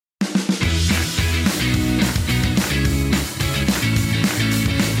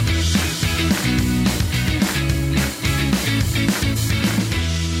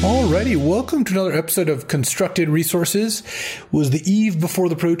Alrighty, welcome to another episode of Constructed Resources. It was the eve before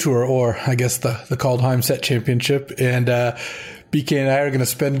the Pro Tour, or I guess the Kaldheim Set Championship, and BK and I are going to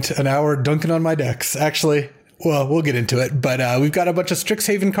spend an hour dunking on my decks. Actually, well, we'll get into it, but we've got a bunch of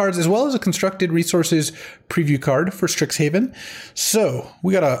Strixhaven cards as well as a Constructed Resources preview card for Strixhaven. So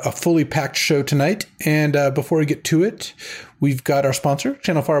we got a fully packed show tonight, and before we get to it, we've got our sponsor,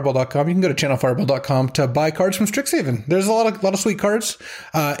 ChannelFireball.com. You can go to ChannelFireball.com to buy cards from Strixhaven. There's a lot of sweet cards,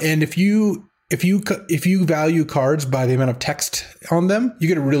 and if you value cards by the amount of text on them, you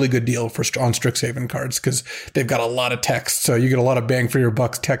get a really good deal on Strixhaven cards because they've got a lot of text, so you get a lot of bang for your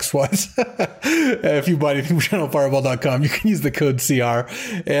buck text-wise. If you buy anything from ChannelFireball.com, you can use the code CR.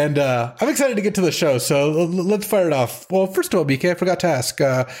 And I'm excited to get to the show, so let's fire it off. Well, first of all, BK, I forgot to ask,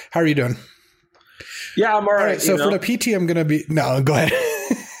 how are you doing? Yeah, I'm all right. So for the PT, I'm going to be... No, go ahead.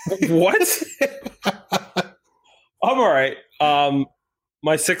 What? I'm all right.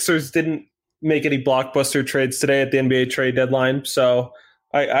 My Sixers didn't make any blockbuster trades today at the NBA trade deadline, so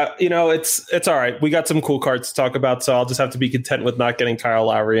I it's all right. We got some cool cards to talk about, so I'll just have to be content with not getting Kyle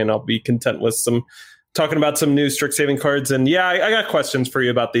Lowry, and I'll be content with talking about some new Strixhaven cards. And yeah, I got questions for you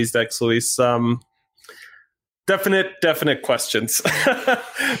about these decks, Luis. Definite questions.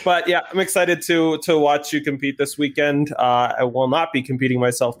 But yeah, I'm excited to watch you compete this weekend. I will not be competing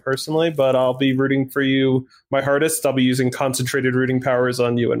myself personally, but I'll be rooting for you my hardest. I'll be using concentrated rooting powers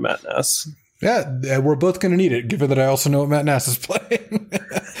on you and Matt Nass. Yeah, we're both going to need it, given that I also know what Matt Nass is playing.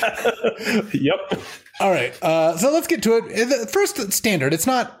 Yep. All right, so let's get to it. First, Standard.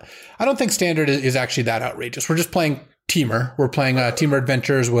 I don't think Standard is actually that outrageous. We're just playing Teamer. We're playing Teamer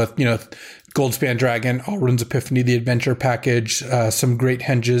Adventures with, Goldspan Dragon, Alrund's Epiphany, the Adventure Package, some great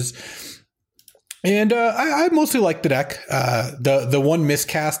henges. And I mostly like the deck. The one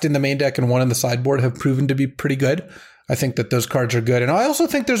miscast in the main deck and one in the sideboard have proven to be pretty good. I think that those cards are good. And I also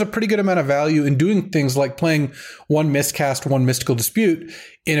think there's a pretty good amount of value in doing things like playing one miscast, one Mystical Dispute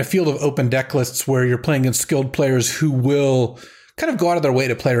in a field of open deck lists where you're playing against skilled players who will kind of go out of their way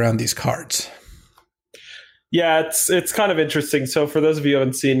to play around these cards. Yeah, it's kind of interesting. So for those of you who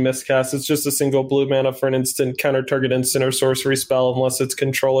haven't seen Miscast, it's just a single blue mana for an instant, counter target instant or sorcery spell unless its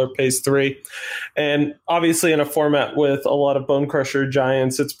controller pays 3. And obviously in a format with a lot of Bone Crusher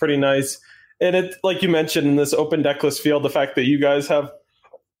Giants, it's pretty nice. And it, like you mentioned, in this open decklist field, the fact that you guys have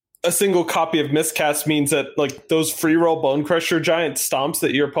a single copy of Miscast means that like those free roll Bone Crusher Giant stomps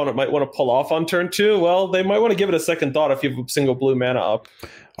that your opponent might want to pull off on turn 2, well, they might want to give it a second thought if you have a single blue mana up.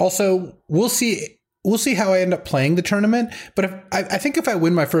 Also, we'll see how I end up playing the tournament, but I think if I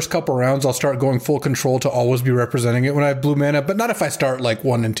win my first couple rounds, I'll start going full control to always be representing it when I have blue mana, but not if I start like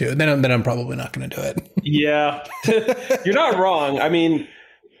 1 and 2. Then I'm probably not going to do it. Yeah, you're not wrong. I mean,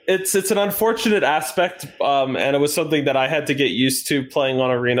 it's an unfortunate aspect, and it was something that I had to get used to playing on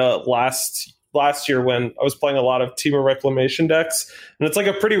Arena last year when I was playing a lot of Teamer Reclamation decks, and it's like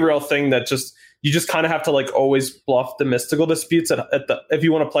a pretty real thing that you just kind of have to like always bluff the Mystical Disputes if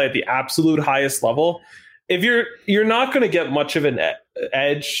you want to play at the absolute highest level. If you're not going to get much of an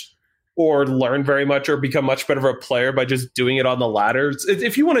edge or learn very much or become much better of a player by just doing it on the ladder.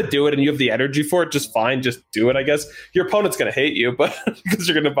 If you want to do it and you have the energy for it, just fine, just do it, I guess. Your opponent's going to hate you, but because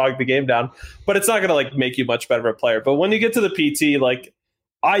you're going to bog the game down. But it's not going to like make you much better of a player. But when you get to the PT, like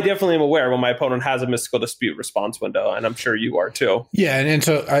I definitely am aware when my opponent has a Mystical Dispute response window, and I'm sure you are too. Yeah, and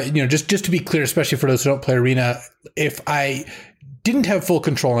so just to be clear, especially for those who don't play Arena, if I didn't have full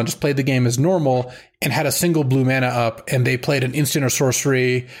control and just played the game as normal and had a single blue mana up and they played an instant or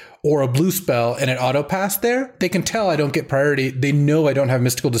sorcery or a blue spell and it auto passed there, they can tell I don't get priority. They know I don't have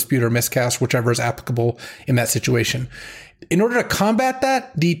Mystical Dispute or Miscast, whichever is applicable in that situation. In order to combat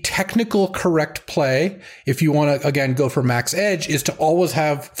that, the technical correct play, if you want to, again, go for max edge, is to always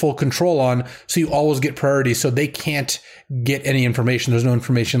have full control on, so you always get priority, so they can't get any information. There's no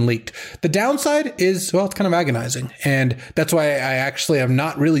information leaked. The downside is, well, it's kind of agonizing. And that's why I actually am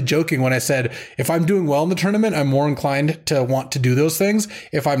not really joking when I said, if I'm doing well in the tournament, I'm more inclined to want to do those things.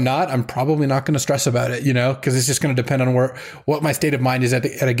 If I'm not, I'm probably not going to stress about it, because it's just going to depend on what my state of mind is at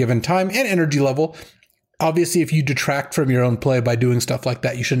a given time and energy level. Obviously, if you detract from your own play by doing stuff like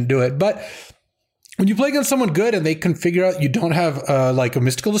that, you shouldn't do it. But when you play against someone good and they can figure out you don't have like a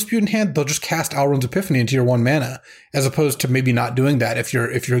Mystical Dispute in hand, they'll just cast Alrund's Epiphany into your 1 mana, as opposed to maybe not doing that if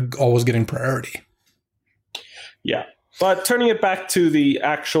you're always getting priority. Yeah, but turning it back to the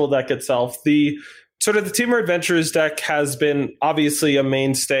actual deck itself, the Teamer Adventures deck has been obviously a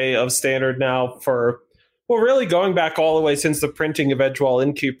mainstay of Standard now for, well, really going back all the way since the printing of Edgewall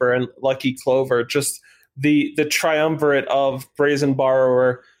Innkeeper and Lucky Clover. Just the triumvirate of Brazen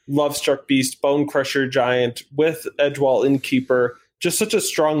Borrower, Lovestruck Beast, Bone Crusher Giant with Edgewall Innkeeper just such a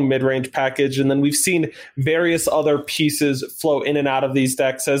strong mid-range package. And then we've seen various other pieces flow in and out of these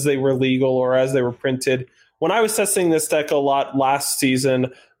decks as they were legal or as they were printed. When I was testing this deck a lot last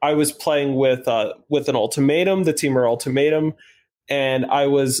season, I was playing with an Ultimatum, the Temur Ultimatum, and I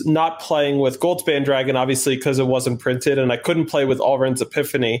was not playing with Goldspan Dragon, obviously, because it wasn't printed, and I couldn't play with Alrund's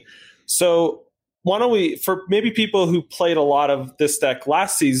Epiphany. So why don't we, for maybe people who played a lot of this deck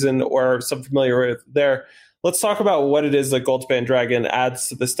last season or are some familiar with there, let's talk about what it is that Goldspan Dragon adds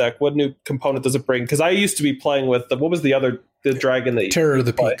to this deck. What new component does it bring? Because I used to be playing with what was the dragon that Terror of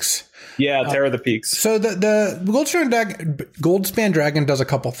the Peaks. Yeah, Terror of the Peaks. So the Goldspan Dragon does a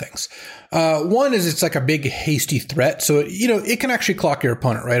couple things. One is it's like a big hasty threat. So, it can actually clock your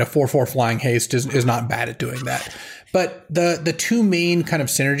opponent, right? A 4/4 flying haste is not bad at doing that. But the two main kind of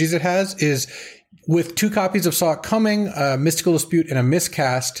synergies it has is with 2 copies of Saw It Coming, a Mystical Dispute, and a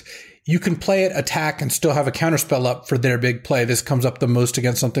Miscast, you can play it, attack, and still have a counterspell up for their big play. This comes up the most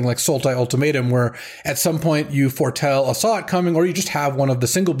against something like Sultai Ultimatum, where at some point you foretell a Saw It Coming, or you just have one of the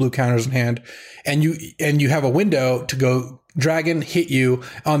single blue counters in hand, and you have a window to go dragon, hit you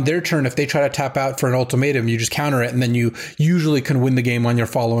on their turn. If they try to tap out for an ultimatum, you just counter it, and then you usually can win the game on your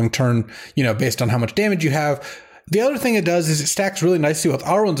following turn, based on how much damage you have. The other thing it does is it stacks really nicely with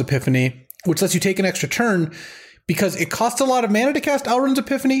Alrund's Epiphany, which lets you take an extra turn. Because it costs a lot of mana to cast Alrund's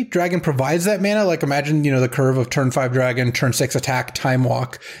Epiphany, Dragon provides that mana. Like imagine, the curve of turn 5 Dragon, turn 6 attack, time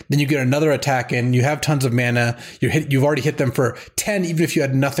walk. Then you get another attack in. You have tons of mana. You've already hit them for 10, even if you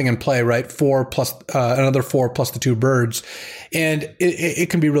had nothing in play, right? 4 plus another 4 plus the 2 birds, and it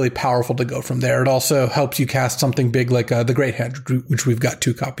can be really powerful to go from there. It also helps you cast something big like the Great Henge, which we've got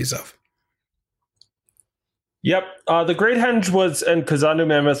 2 copies of. Yep, the Great Henge and Kazandu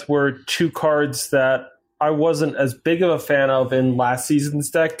Mammoth were 2 cards that I wasn't as big of a fan of in last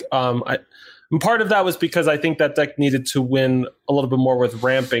season's deck. And part of that was because I think that deck needed to win a little bit more with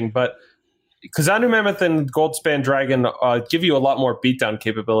ramping, but Kazandu Mammoth and Goldspan Dragon give you a lot more beatdown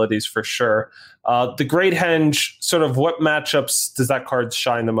capabilities for sure. The Great Henge, sort of what matchups does that card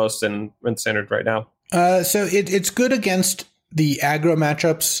shine the most in Standard right now? So it's good against the aggro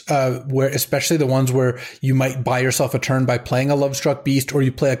matchups, where especially the ones where you might buy yourself a turn by playing a Lovestruck Beast, or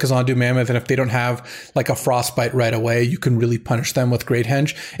you play a Kazandu Mammoth, and if they don't have like a Frostbite right away, you can really punish them with Great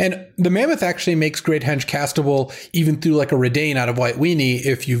Henge. And the Mammoth actually makes Great Henge castable even through like a Redain out of White Weenie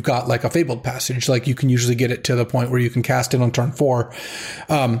if you've got like a Fabled Passage. Like you can usually get it to the point where you can cast it on turn 4.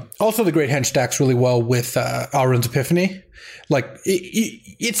 Also, the Great Henge stacks really well with Alrund's Epiphany. Like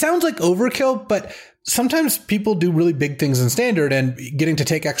it sounds like overkill, but sometimes people do really big things in Standard, and getting to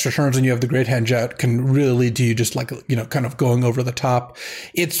take extra turns when you have the Great Henge out can really lead to you just like, kind of going over the top.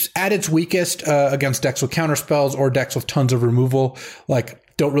 It's at its weakest against decks with counterspells or decks with tons of removal. Like,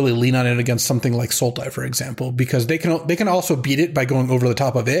 don't really lean on it against something like Sultai, for example, because they can also beat it by going over the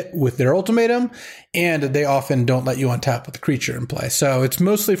top of it with their ultimatum, and they often don't let you untap with the creature in play. So it's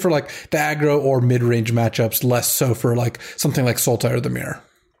mostly for like the aggro or mid-range matchups, less so for like something like Sultai or the Mirror.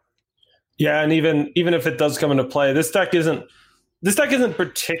 Yeah, and even if it does come into play, this deck isn't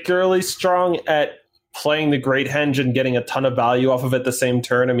particularly strong at playing the Great Henge and getting a ton of value off of it the same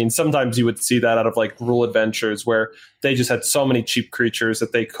turn. I mean, sometimes you would see that out of like Rule Adventures, where they just had so many cheap creatures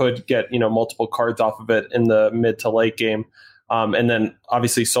that they could get multiple cards off of it in the mid to late game. And then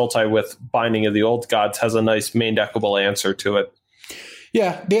obviously Sultai with Binding of the Old Gods has a nice main deckable answer to it.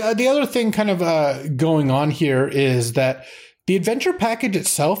 Yeah, the other thing kind of going on here is that the adventure package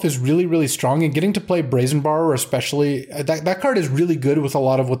itself is really, really strong, and getting to play Brazen Borrower especially, that card is really good with a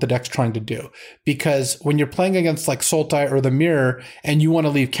lot of what the deck's trying to do. Because when you're playing against like Sultai or the Mirror and you want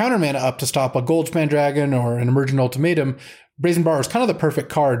to leave counter mana up to stop a Goldspan Dragon or an Emergent Ultimatum, Brazen Borrower is kind of the perfect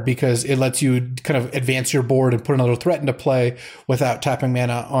card because it lets you kind of advance your board and put another threat into play without tapping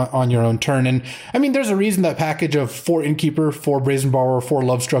mana on your own turn. And I mean, there's a reason that package of 4 Innkeeper, 4 Brazen Borrower, 4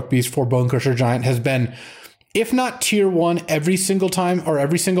 Lovestruck Beast, 4 Bonecrusher Giant has been, if not tier 1 every single time or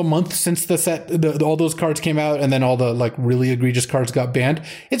every single month since the set, all those cards came out and then all the like really egregious cards got banned,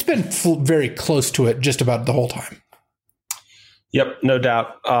 it's been very close to it just about the whole time. Yep, no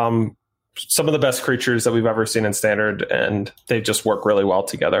doubt. Some of the best creatures that we've ever seen in Standard, and they just work really well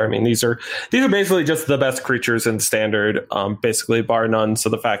together. I mean, these are basically just the best creatures in Standard, basically bar none. So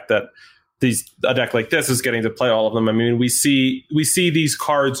the fact that a deck like this is getting to play all of them, I mean, we see these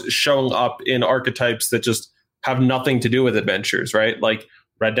cards showing up in archetypes that just have nothing to do with adventures, right? Like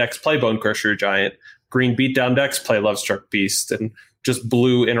red decks play Bonecrusher Giant, green beatdown decks play Lovestruck Beast, and just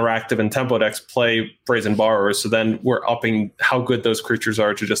blue interactive and tempo decks play Brazen Borrowers. So then we're upping how good those creatures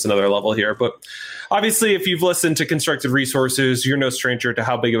are to just another level here. But obviously, if you've listened to Constructed Resources, you're no stranger to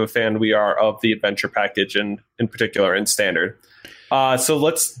how big of a fan we are of the adventure package, and in particular in Standard. So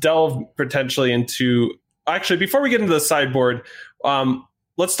let's delve potentially into. Actually, before we get into the sideboard,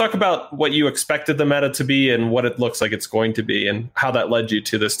 let's talk about what you expected the meta to be and what it looks like it's going to be, and how that led you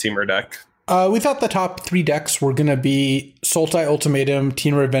to this Temur deck. We thought the top 3 decks were going to be Sultai Ultimatum,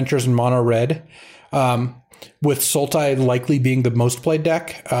 Temur Adventures, and Mono Red, with Sultai likely being the most played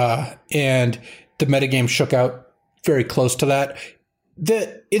deck, and the metagame shook out very close to that.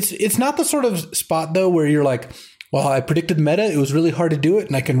 It's not the sort of spot, though, where you're like, well, I predicted meta, it was really hard to do it,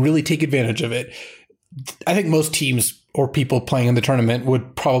 and I can really take advantage of it. I think most teams or people playing in the tournament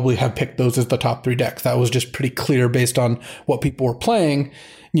would probably have picked those as the top 3 decks. That was just pretty clear based on what people were playing,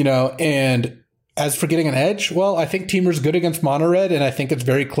 and as for getting an edge, well, I think Temur's good against Mono Red, and I think it's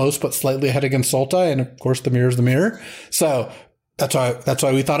very close, but slightly ahead against Sultai, and of course the mirror is the mirror. So that's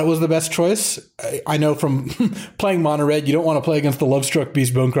why we thought it was the best choice. I know from playing Mono Red, you don't want to play against the Lovestruck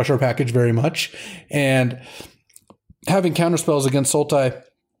Beast Bone Crusher package very much, and having counterspells against Sultai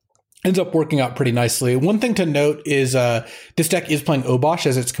ends up working out pretty nicely. One thing to note is this deck is playing Obosh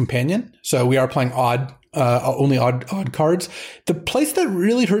as its companion, so we are playing only odd cards. The place that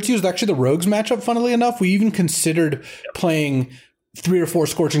really hurts you is actually the Rogues matchup, funnily enough. We even considered playing 3 or 4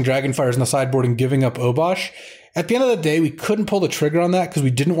 Scorching Dragonfires in the sideboard and giving up Obosh. At the end of the day, we couldn't pull the trigger on that because we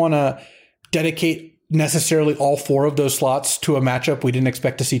didn't want to dedicate necessarily all 4 of those slots to a matchup we didn't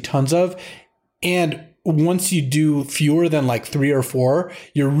expect to see tons of. And once you do fewer than like 3 or 4,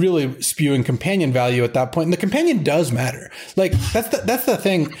 you're really spewing companion value at that point. And the companion does matter. Like that's the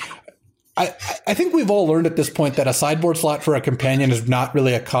thing. I think we've all learned at this point that a sideboard slot for a companion is not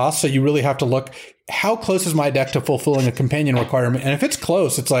really a cost. So you really have to look, how close is my deck to fulfilling a companion requirement? And if it's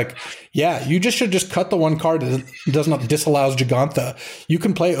close, it's like, yeah, you should just cut the one card that does not disallows Gigantha. You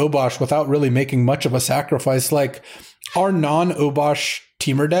can play Obosh without really making much of a sacrifice. Like our non-Obosh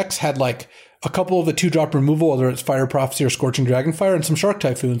Temur decks had like a couple of the 2-drop removal, whether it's Fire Prophecy or Scorching Dragonfire, and some Shark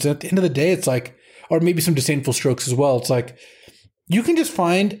Typhoons. And at the end of the day, it's like, or maybe some Disdainful Strokes as well. It's like, you can just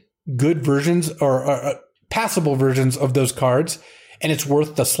find good versions or passable versions of those cards, and it's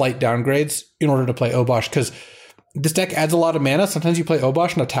worth the slight downgrades in order to play Obosh, because this deck adds a lot of mana. Sometimes you play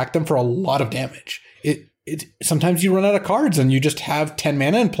Obosh and attack them for a lot of damage. Sometimes you run out of cards and you just have 10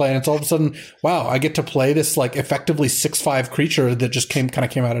 mana in play, and it's all of a sudden, wow, I get to play this like effectively 6/5 creature that just came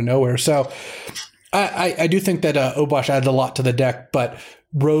out of nowhere. So I do think that Obosh adds a lot to the deck, but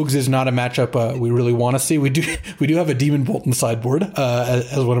Rogues is not a matchup we really want to see. We do have a Demon Bolt in the sideboard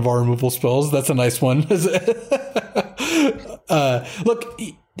as one of our removal spells. That's a nice one. Look,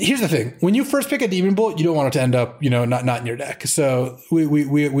 here's the thing: when you first pick a Demon Bolt, you don't want it to end up, not in your deck. So we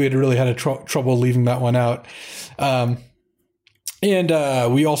had really had trouble leaving that one out. And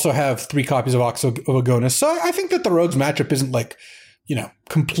we also have 3 copies of Ox of Agonis. So I think that the Rogues matchup isn't like,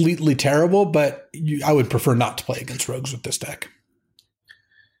 completely terrible, but I would prefer not to play against Rogues with this deck.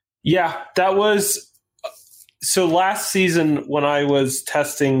 Yeah, that was so last season when I was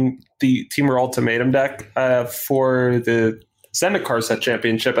testing the Temur Ultimatum deck for the Zendikar Set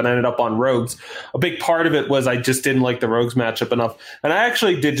Championship and I ended up on Rogues. A big part of it was I just didn't like the Rogues matchup enough. And I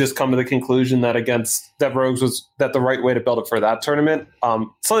actually did just come to the conclusion that Rogues was the right way to build it for that tournament.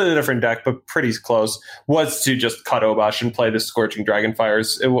 Slightly different deck, but pretty close, was to just cut Obosh and play the Scorching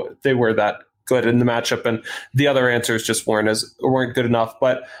Dragonfires. They were that good in the matchup, and the other answers just weren't good enough.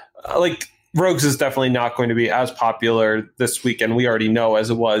 But Rogues is definitely not going to be as popular this weekend. We already know, as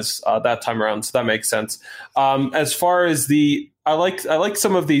it was that time around, so that makes sense. As far as I like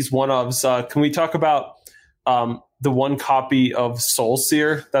some of these one-ofs. Can we talk about the one copy of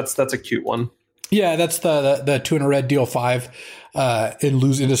Soulseer? That's a cute one. Yeah, that's the 2 in a red, deal 5 and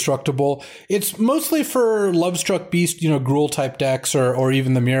lose indestructible. It's mostly for Lovestruck Beast, Gruul type decks or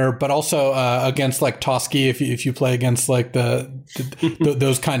even the mirror, but also against like Toski. If you play against like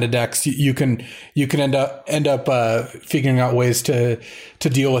those kind of decks, you can end up figuring out ways to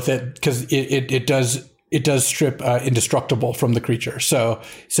deal with it, because it does strip indestructible from the creature, so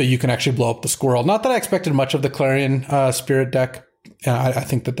you can actually blow up the squirrel. Not that I expected much of the Clarion Spirit deck. I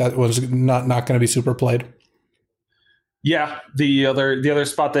think that was not going to be super played. Yeah, the other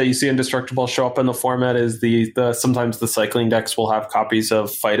spot that you see indestructible show up in the format is the sometimes the cycling decks will have copies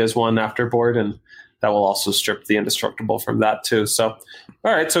of Fight as One afterboard, and that will also strip the indestructible from that too. So,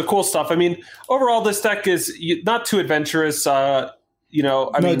 all right, so cool stuff. I mean, overall, this deck is not too adventurous.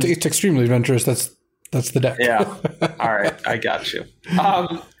 It's extremely adventurous. That's the deck. Yeah. All right, I got you.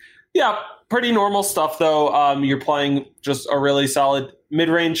 Yeah. Pretty normal stuff, though. You're playing just a really solid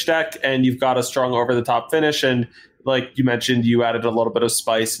mid-range deck, and you've got a strong over-the-top finish. And like you mentioned, you added a little bit of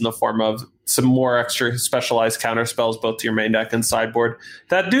spice in the form of some more extra specialized counter spells, both to your main deck and sideboard,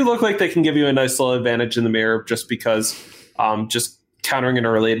 that do look like they can give you a nice little advantage in the mirror, just because just countering an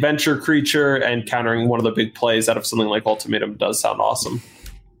early adventure creature and countering one of the big plays out of something like Ultimatum does sound awesome.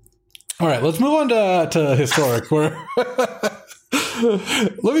 All right, let's move on to Historic. Where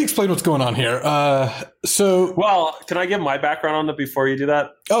let me explain what's going on here. Well, can I give my background on it before you do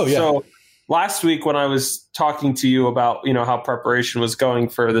that? Oh, yeah. So last week when I was talking to you about, how preparation was going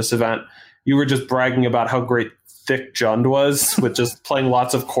for this event, you were just bragging about how great Thick Jund was with just playing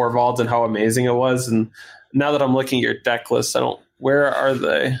lots of Korvalds and how amazing it was. And now that I'm looking at your deck list, where are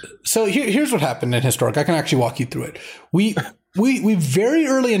they? So here's what happened in Historic. I can actually walk you through it. We very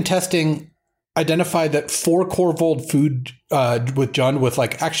early in testing identified that 4 Korvold food with Jund with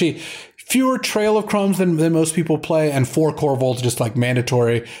actually fewer Trail of Crumbs than most people play, and 4 Korvolds just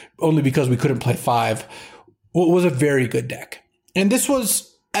mandatory only because we couldn't play 5 was a very good deck. And this was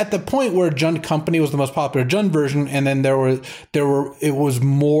at the point where Jund Company was the most popular Jund version, and then it was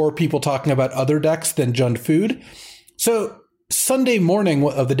more people talking about other decks than Jund Food. So Sunday morning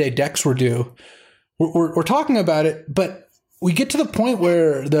of the day decks were due, we're talking about it, but we get to the point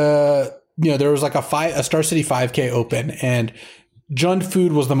where there was a Star City 5K open, and Jund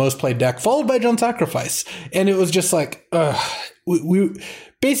Food was the most played deck, followed by Jund Sacrifice. And it was just we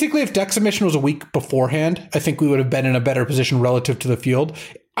basically, if deck submission was a week beforehand, I think we would have been in a better position relative to the field.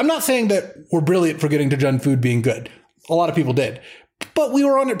 I'm not saying that we're brilliant for getting to Jund Food being good. A lot of people did. But we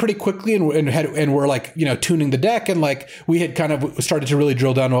were on it pretty quickly and we're tuning the deck, and we had kind of started to really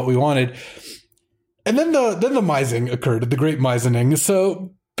drill down what we wanted. And then the Mizing occurred, the great Mizening.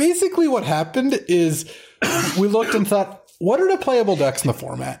 So basically what happened is we looked and thought, what are the playable decks in the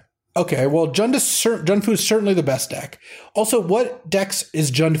format? Okay, well, Jund Food is certainly the best deck. Also, what decks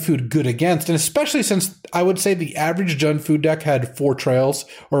is Jund Food good against? And especially since I would say the average Jund Food deck had 4 trails,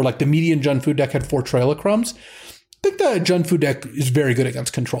 or the median Jund Food deck had 4 Trail of Crumbs. I think the Jund Food deck is very good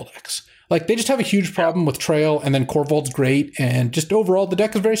against control decks. They just have a huge problem with Trail, and then Korvold's great, and just overall the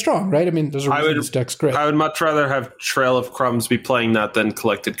deck is very strong, right? I mean, there's a reason this deck's great. I would much rather have Trail of Crumbs be playing that than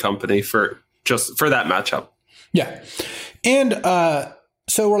Collected Company for that matchup. Yeah. And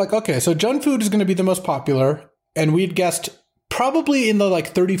so we're okay, so Jund Food is going to be the most popular, and we'd guessed probably in the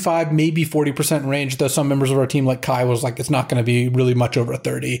 35, maybe 40% range, though some members of our team Kai was it's not going to be really much over a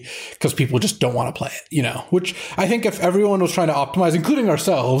 30 because people just don't want to play it, which I think if everyone was trying to optimize, including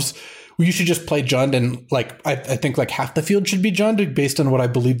ourselves, you should just play Jund, and I think half the field should be Jund based on what I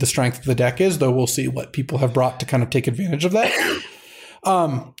believe the strength of the deck is, though we'll see what people have brought to kind of take advantage of that.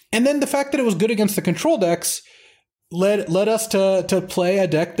 And then the fact that it was good against the control decks led us to play a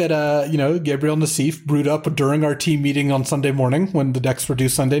deck that Gabriel Nassif brewed up during our team meeting on Sunday morning when the decks were due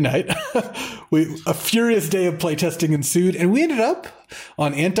Sunday night. A furious day of playtesting ensued, and we ended up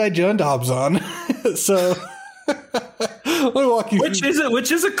on anti-Jund Abzan. So let me walk you through.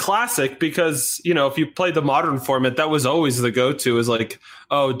 Which is a classic, because if you play the modern format, that was always the go-to, is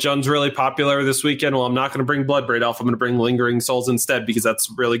Jund's really popular this weekend. Well, I'm not going to bring Bloodbraid Elf. I'm going to bring Lingering Souls instead, because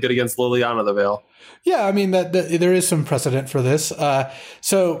that's really good against Liliana the Veil. Yeah, I mean that there is some precedent for this.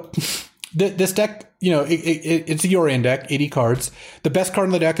 So this deck, it's a Yorion deck, 80 cards. The best card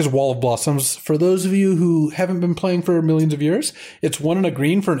in the deck is Wall of Blossoms. For those of you who haven't been playing for millions of years, it's 1 and a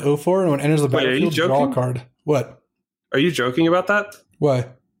green for an 0/4, and when it enters the battlefield, draw a card. What? Are you joking about that? Why?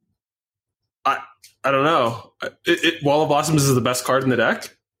 I don't know. Wall of Blossoms is the best card in the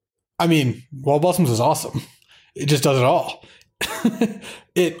deck? I mean, Wall of Blossoms is awesome. It just does it all.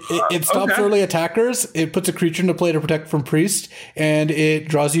 It stops early attackers. It puts a creature into play to protect from priest, and it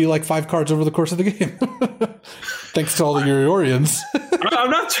draws you 5 cards over the course of the game. Thanks to all the Yorions. I'm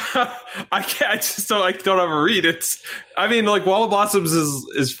not. I can't. I just don't have a read. Wall of Blossoms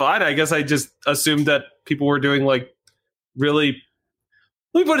is fine. I guess I just assumed that people were doing really.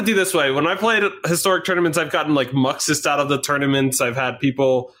 Let me put it this way: when I played historic tournaments, I've gotten Muxus out of the tournaments. I've had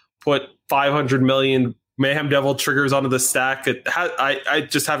people put 500 million Mayhem Devil triggers onto the stack. I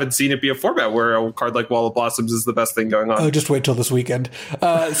just haven't seen it be a format where a card like Wall of Blossoms is the best thing going on. Oh, just wait till this weekend.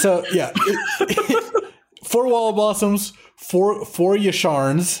 So yeah, 4 Wall of Blossoms, 4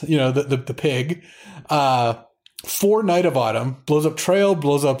 Yasharns, the pig, 4 Knight of Autumn, blows up Trail,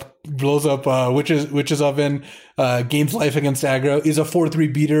 blows up Witch's Oven, gains life against aggro, is a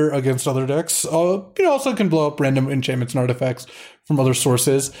 4/3 beater against other decks. Also can blow up random enchantments and artifacts from other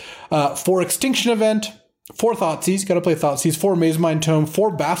sources. 4 Extinction Event, 4 Thoughtseize, got to play Thoughtseize, 4 Mazemind Tome,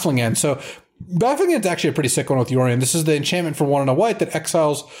 4 Baffling End. So Baffling End's actually a pretty sick one with Yorion. This is the enchantment for 1 and a white that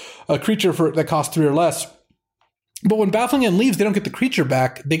exiles a creature that costs 3 or less. But when Baffling End leaves, they don't get the creature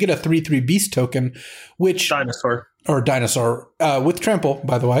back. They get a 3/3 beast token, which dinosaur with trample,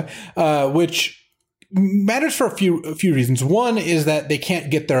 by the way, which matters for a few reasons. One is that they can't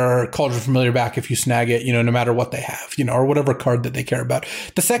get their Cauldron Familiar back if you snag it, no matter what they have, or whatever card that they care about.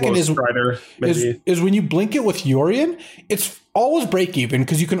 The second is when you blink it with Yorion, it's always break even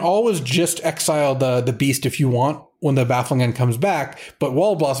because you can always just exile the beast if you want when the Baffling End comes back. But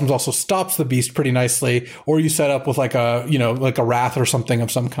Wall of Blossoms also stops the beast pretty nicely, or you set up with like a Wrath or something of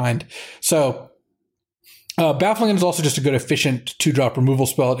some kind. So Baffling End is also just a good efficient 2-drop removal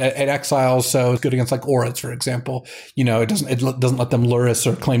spell at exiles, so it's good against like Auras, for example. It doesn't let them Lurrus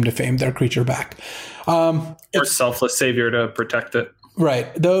or Claim to Fame their creature back. Or Selfless Savior to protect it.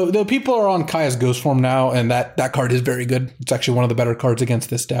 Right. Though people are on Kaya's Ghost Form now, and that card is very good. It's actually one of the better cards against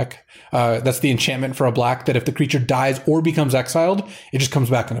this deck. That's the enchantment for a black that if the creature dies or becomes exiled, it just comes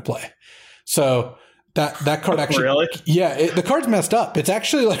back into play. So that card actually, really? Yeah, the card's messed up. It's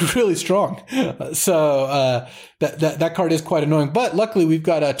actually like really strong. So that card is quite annoying. But luckily, we've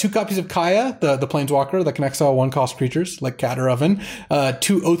got 2 copies of Kaya, the Planeswalker that can exile 1-cost creatures like Cat or Oven.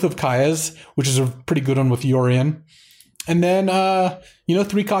 2 Oath of Kayas, which is a pretty good one with Yorion. And then,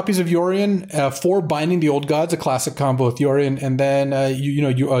 3 copies of Yorion, 4 Binding the Old Gods, a classic combo with Yorion, and then,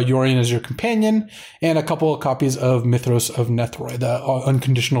 Yorion is your companion, and a couple of copies of Mythros of Nethroi, the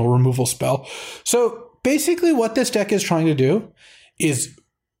unconditional removal spell. So basically what this deck is trying to do is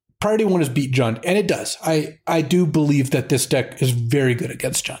priority 1 is beat Jund, and it does. I do believe that this deck is very good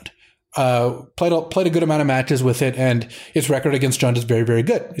against Jund. Played a good amount of matches with it, and its record against Jund is very, very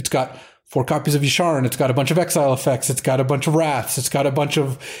good. It's got 4 copies of Yisharn. It's got a bunch of exile effects. It's got a bunch of wraths. It's got a bunch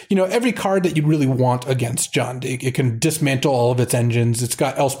of, every card that you really want against Jund. It can dismantle all of its engines. It's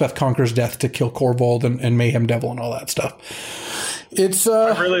got Elspeth Conquers Death to kill Korvold and Mayhem Devil and all that stuff. It's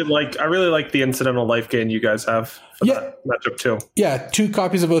I really like the incidental life gain you guys have for that matchup too. Yeah, 2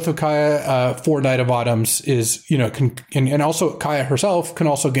 copies of Oath of Kaya, 4 Knight of Autumns is, and also Kaya herself can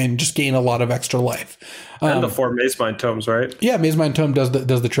also gain a lot of extra life. And the 4 Mazemind Tomes, right? Yeah, Mazemind Tome does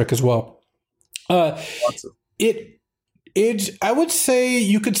the trick as well. I would say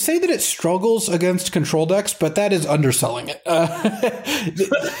you could say that it struggles against control decks, but that is underselling it.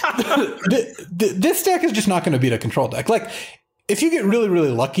 This deck is just not going to beat a control deck. Like, if you get really, really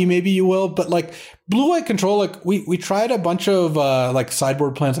lucky, maybe you will. But like blue-white control, like we tried a bunch of like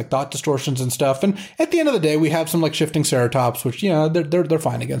sideboard plans, like Thought Distortions and stuff. And at the end of the day, we have some like Shifting Ceratops, which they're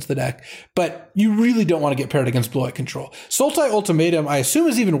fine against the deck. But you really don't want to get paired against blue-white control. Sultai Ultimatum, I assume,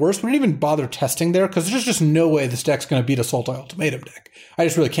 is even worse. We didn't even bother testing there because there's just no way this deck's going to beat a Sultai Ultimatum deck. I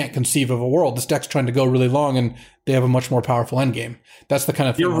just really can't conceive of a world. This deck's trying to go really long, and they have a much more powerful endgame. That's the kind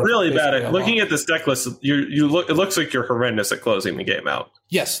of thing. You're really bad at looking at this deck list. You look. It looks like you're horrendous at closing the game out.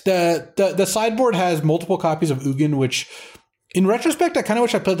 Yes, the sideboard has multiple copies of Ugin, which, in retrospect, I kind of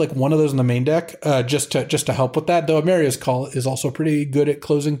wish I played like one of those in the main deck, just to help with that. Though Amaria's Call is also pretty good at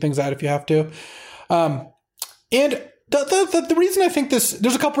closing things out if you have to. And the reason I think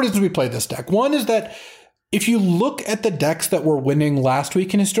there's a couple reasons we play this deck. One is that if you look at the decks that were winning last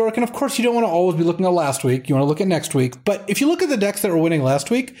week in Historic, and of course you don't want to always be looking at last week, you want to look at next week, but if you look at the decks that were winning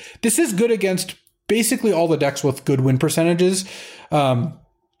last week, this is good against basically all the decks with good win percentages.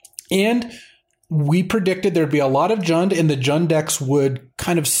 And we predicted there'd be a lot of Jund, and the Jund decks would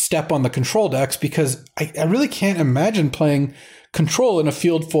kind of step on the control decks because I really can't imagine playing control in a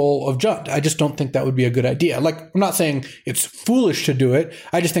field full of Jund. I just don't think that would be a good idea. Like, I'm not saying it's foolish to do it.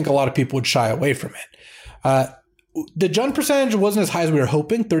 I just think a lot of people would shy away from it. The Jund percentage wasn't as high as we were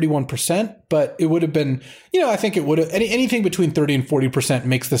hoping, 31%, but it would have been, I think it would have, anything between 30 and 40%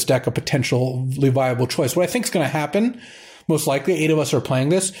 makes this deck a potentially viable choice. What I think is going to happen, most likely 8 of us are playing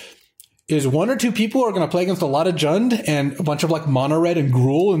this, is 1 or 2 people are going to play against a lot of Jund and a bunch of like Mono Red and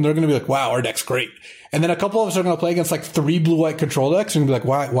Gruul, and they're going to be like, wow, our deck's great. And then a couple of us are going to play against like 3 blue-white control decks and be like,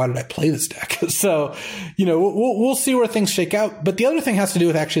 why did I play this deck? So, we'll see where things shake out. But the other thing has to do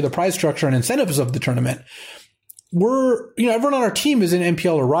with actually the prize structure and incentives of the tournament. Everyone on our team is in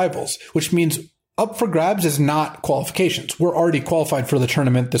MPL or Rivals, which means up for grabs is not qualifications. We're already qualified for the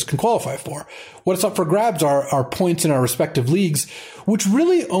tournament this can qualify for. What's up for grabs are points in our respective leagues, which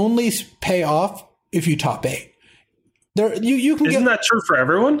really only pay off if you top 8. You can Isn't that true for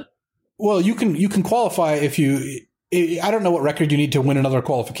everyone? Well, you can qualify if you. I don't know what record you need to win another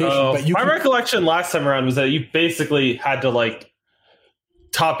qualification, but my recollection last time around was that you basically had to like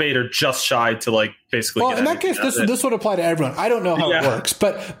top 8 or just shy to like basically. Well, in that case, this would apply to everyone. I don't know how it works,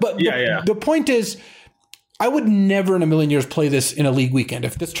 but the point is, I would never in a million years play this in a league weekend.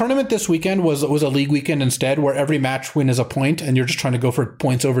 If this tournament this weekend was a league weekend instead, where every match win is a point and you're just trying to go for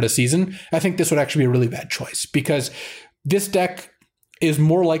points over the season, I think this would actually be a really bad choice because this deck is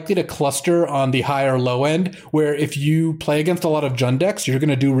more likely to cluster on the high or low end, where if you play against a lot of Jund decks, you're going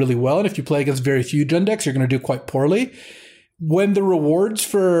to do really well. And if you play against very few Jund decks, you're going to do quite poorly. When the rewards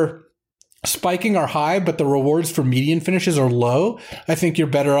for spiking are high, but the rewards for median finishes are low, I think you're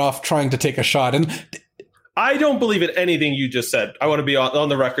better off trying to take a shot. And I don't believe in anything you just said. I want to be on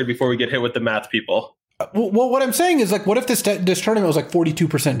the record before we get hit with the math people. Well, what I'm saying is, like, what if this tournament was like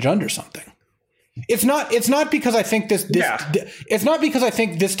 42% Jund or something? It's not because I think it's not because I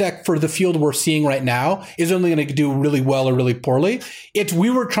think this deck for the field we're seeing right now is only going to do really well or really poorly. It's we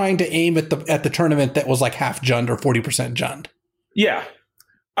were trying to aim at the tournament that was like half Jund or 40% Jund. Yeah,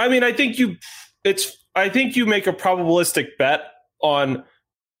 I mean, I think you make a probabilistic bet on,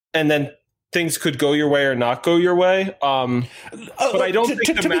 and then things could go your way or not go your way. But I don't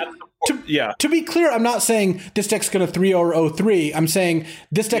think the math. To be clear, I'm not saying this deck's going to 3-0 or 0-3. I'm saying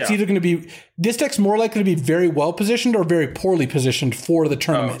this deck's either going to be, this deck's more likely to be very well positioned or very poorly positioned for the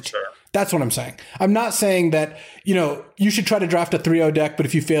tournament. Sure. That's what I'm saying. I'm not saying that, you should try to draft a 3-0 deck, but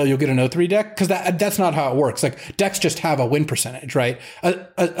if you fail, you'll get an 0-3 deck, because that's not how it works. Like, decks just have a win percentage, right? A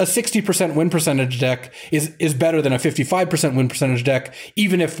 60% win percentage deck is better than a 55% win percentage deck,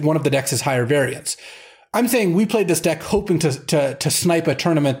 even if one of the decks is higher variance. I'm saying we played this deck hoping to snipe a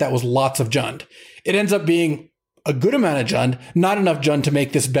tournament that was lots of Jund. It ends up being a good amount of Jund, not enough Jund to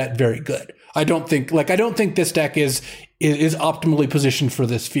make this bet very good. I don't think this deck is optimally positioned for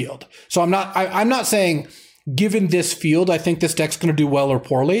this field. So I'm not saying given this field, I think this deck's going to do well or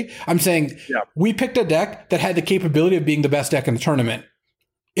poorly. I'm saying we picked a deck that had the capability of being the best deck in the tournament.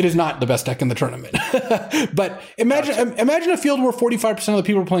 It is not the best deck in the tournament. But imagine a field where 45% of the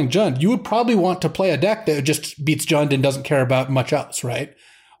people are playing Jund. You would probably want to play a deck that just beats Jund and doesn't care about much else, right?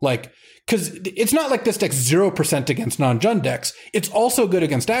 Like, because it's not like this deck's 0% against non-Jund decks. It's also good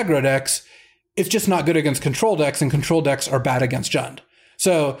against aggro decks. It's just not good against control decks, and control decks are bad against Jund.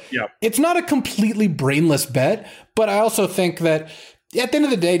 So it's not a completely brainless bet, but I also think that at the end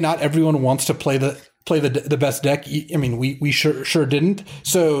of the day, not everyone wants to play the best deck. I mean, we sure didn't.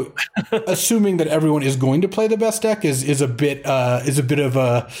 So assuming that everyone is going to play the best deck is a bit of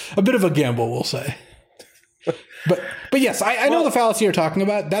a gamble, we'll say. But yes, I know the fallacy you're talking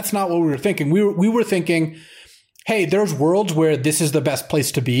about. That's not what we were thinking. We were thinking, hey, there's worlds where this is the best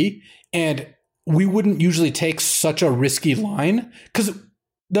place to be, and we wouldn't usually take such a risky line, because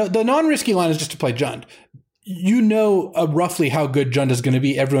the non-risky line is just to play Jund. Roughly how good Jund is going to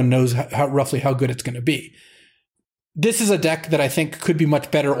be. Everyone knows roughly how good it's going to be. This is a deck that I think could be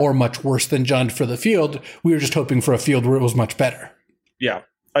much better or much worse than Jund for the field. We were just hoping for a field where it was much better. Yeah.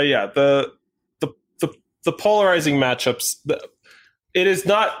 The polarizing matchups. It is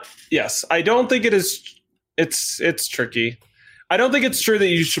not. Yes, I don't think it is. It's tricky. I don't think it's true that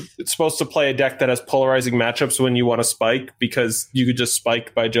it's supposed to play a deck that has polarizing matchups when you want to spike, because you could just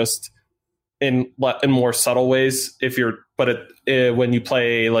spike by just in more subtle ways when you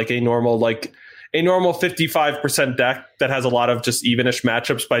play like a normal 55% deck that has a lot of just evenish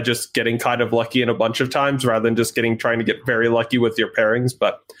matchups by just getting kind of lucky in a bunch of times rather than just trying to get very lucky with your pairings.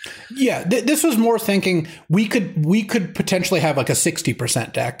 But yeah, this was more thinking we could potentially have like a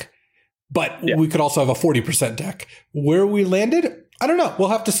 60% deck, but we could also have a 40% deck. Where we landed, I don't know. We'll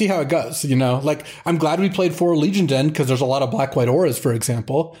have to see how it goes. Like, I'm glad we played 4 Legion Den, because there's a lot of black-white auras, for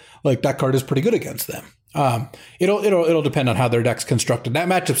example. Like, that card is pretty good against them. It'll depend on how their deck's constructed. That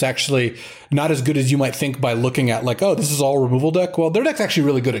matchup's actually not as good as you might think by looking at like, oh, this is all removal deck. Well, their deck's actually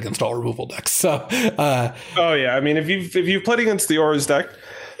really good against all removal decks. So, I mean, if you've played against the auras deck,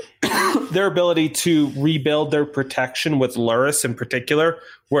 their ability to rebuild their protection with Lurrus in particular,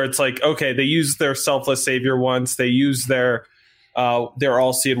 where it's like, okay, they use their Selfless Savior once, they use their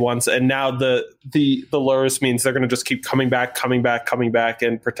All-Seed once, and now the Lurrus means they're going to just keep coming back,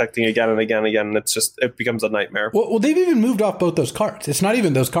 and protecting again and again and again. And it becomes a nightmare. Well, they've even moved off both those cards. It's not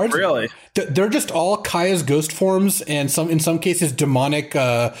even those cards. Really? They're just all Kaya's ghost forms, and in some cases demonic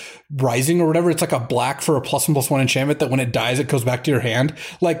rising or whatever. It's like a black for a +1/+1 enchantment that when it dies, it goes back to your hand.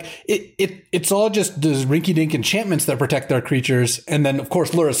 Like it's all just those rinky-dink enchantments that protect their creatures. And then of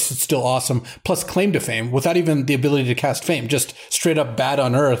course Lurrus is still awesome. Plus Claim to Fame without even the ability to cast Fame, just straight up bad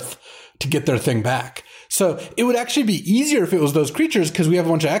on Earth to get their thing back. So it would actually be easier if it was those creatures, because we have a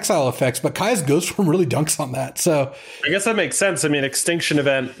bunch of exile effects, but Kaya's Ghost Form really dunks on that. So I guess that makes sense. I mean, Extinction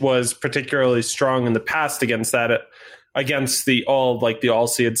Event was particularly strong in the past against the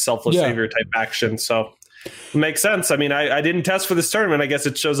All-Seed Selfless Savior type action. So Makes sense. I mean, I didn't test for this tournament. I guess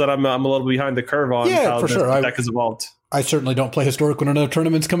it shows that I'm a little behind the curve on how for the sure. deck has evolved. I certainly don't play Historic when another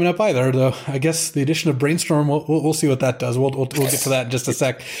tournament's coming up either, though. I guess the addition of Brainstorm, we'll see what that does. We'll get to that in just a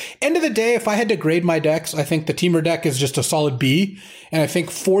sec. End of the day, if I had to grade my decks, I think the Temur deck is just a solid B. And I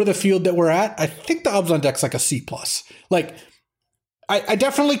think for the field that we're at, I think the Abzan deck's like a C+. Like, I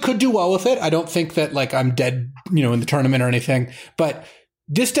definitely could do well with it. I don't think that like I'm dead, in the tournament or anything. But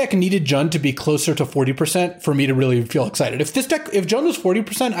this deck needed Jund to be closer to 40% for me to really feel excited. If Jund was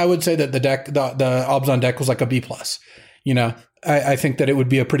 40%, I would say that the Abzan deck was like a B+. I think that it would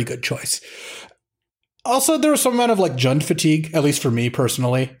be a pretty good choice. Also, there was some amount of like Jund fatigue, at least for me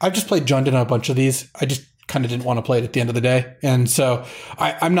personally. I've just played Jund in a bunch of these. I just kind of didn't want to play it at the end of the day. And so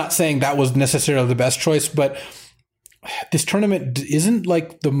I'm not saying that was necessarily the best choice, but this tournament isn't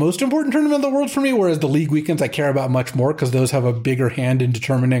like the most important tournament in the world for me, whereas the league weekends I care about much more because those have a bigger hand in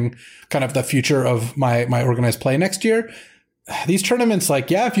determining kind of the future of my organized play next year. These tournaments,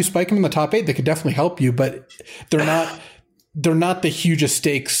 if you spike them in the top 8, they could definitely help you, but they're not the hugest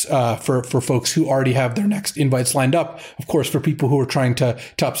stakes for folks who already have their next invites lined up. Of course, for people who are trying to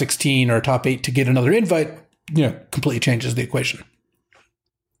top 16 or top 8 to get another invite, completely changes the equation.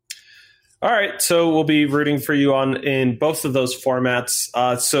 All right, so we'll be rooting for you in both of those formats.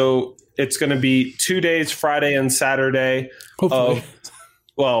 So it's going to be 2 days, Friday and Saturday. Hopefully.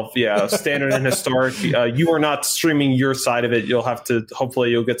 Standard and historic. You are not streaming your side of it.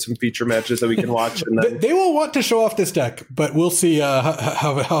 Hopefully you'll get some feature matches that we can watch. And then they will want to show off this deck, but we'll see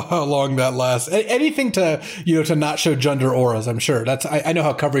how long that lasts. Anything to not show Jund or auras, I'm sure. I know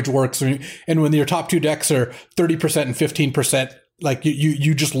how coverage works. And when your top 2 decks are 30% and 15%, like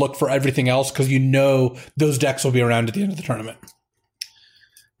you just look for everything else because those decks will be around at the end of the tournament.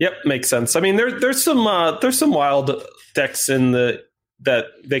 Yep, makes sense. I mean, there's some wild decks that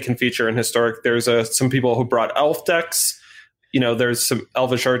they can feature in historic. There's some people who brought elf decks. There's some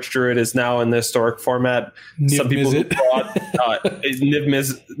Elvish Archdruid is now in the historic format. Some people who brought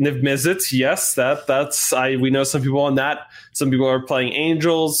Niv Mizzet. Yes, we know some people on that. Some people are playing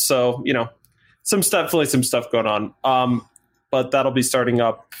Angels. So some stuff going on. But that'll be starting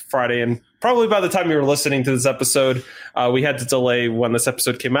up Friday, and probably by the time you were listening to this episode, we had to delay when this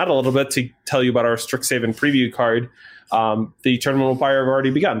episode came out a little bit to tell you about our Strixhaven preview card. The tournament will probably have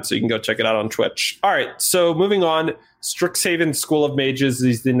already begun, so you can go check it out on Twitch. All right, so moving on, Strixhaven School of Mages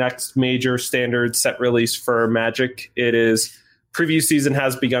is the next major standard set release for Magic. It is preview season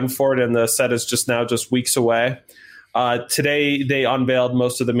has begun for it, and the set is just weeks away. Today, they unveiled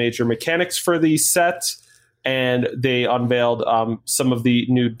most of the major mechanics for the set, and they unveiled some of the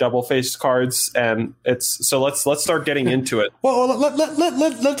new double-faced cards, and let's start getting into it. Well,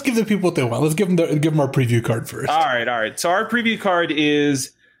 let's give the people what they want. Let's give them our preview card first. All right. So our preview card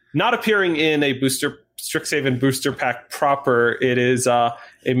is not appearing in a Strixhaven booster pack proper. It is a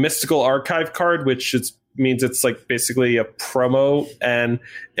Mystical Archive card, which means it's like basically a promo, and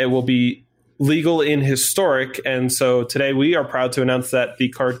it will be legal in historic. And so today we are proud to announce that the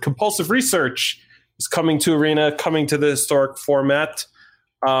card Compulsive Research is coming to Arena, coming to the historic format.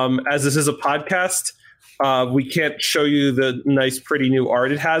 As this is a podcast, we can't show you the nice, pretty new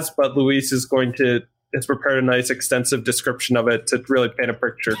art it has, but Luis has prepared a nice, extensive description of it to really paint a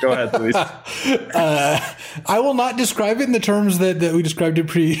picture. Go ahead, Luis. I will not describe it in the terms that we described it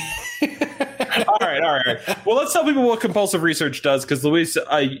pre. All right. Well, let's tell people what Compulsive Research does, because Luis,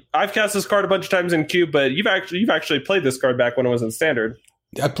 I've cast this card a bunch of times in Cube, but you've actually played this card back when it was in Standard.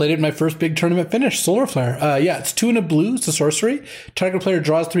 I played it in my first big tournament finish, Solar Flare. It's 2 and a blue. It's a sorcery. Target player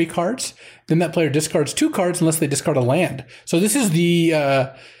draws 3 cards. Then that player discards 2 cards unless they discard a land. So this is the,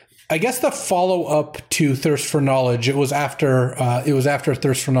 I guess, the follow-up to Thirst for Knowledge. It was after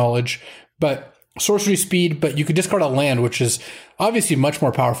Thirst for Knowledge, but sorcery speed. But you could discard a land, which is obviously much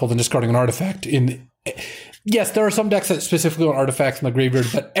more powerful than discarding an artifact. Yes, there are some decks that specifically want artifacts in the graveyard,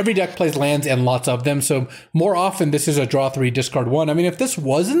 but every deck plays lands and lots of them. So more often, this is a draw 3, discard 1. I mean, if this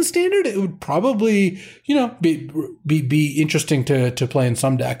was in Standard, it would probably, be interesting to play in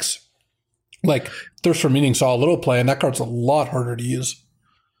some decks. Like Thirst for Meaning saw a little play, and that card's a lot harder to use.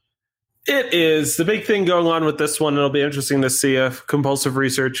 It is. The big thing going on with this one, it'll be interesting to see if Compulsive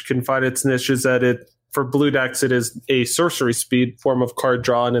Research can find its niches at it. For blue decks, it is a sorcery speed form of card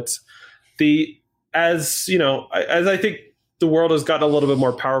draw, and it's as I think the world has gotten a little bit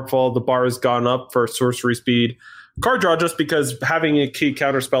more powerful, the bar has gone up for sorcery speed card draw, just because having a key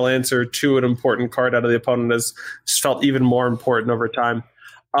counterspell answer to an important card out of the opponent has just felt even more important over time.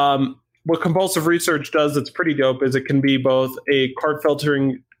 What Compulsive Research does that's pretty dope is it can be both a card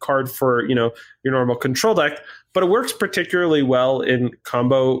filtering card for, your normal control deck, but it works particularly well in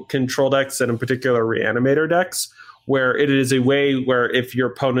combo control decks and in particular reanimator decks, where it is a way where if your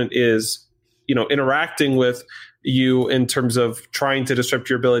opponent is, interacting with you in terms of trying to disrupt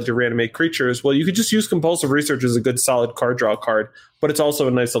your ability to reanimate creatures, well, you could just use Compulsive Research as a good solid card draw card, but it's also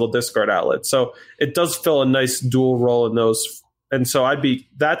a nice little discard outlet. So it does fill a nice dual role in those. And so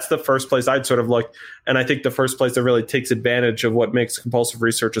that's the first place I'd sort of look. And I think the first place that really takes advantage of what makes Compulsive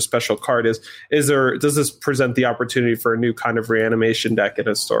Research a special card does this present the opportunity for a new kind of reanimation deck in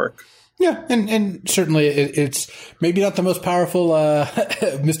Historic? Yeah, and certainly it's maybe not the most powerful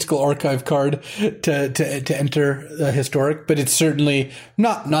Mystical Archive card to enter Historic, but it's certainly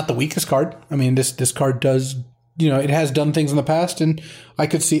not the weakest card. I mean, this card does, it has done things in the past, and I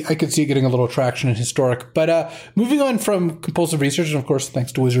could see it getting a little traction in Historic. But moving on from Compulsive Research, and of course,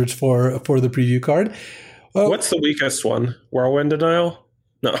 thanks to Wizards for the preview card. What's the weakest one? Whirlwind Denial?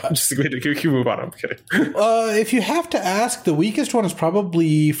 No, I'm just going to move on. I'm kidding. If you have to ask, the weakest one is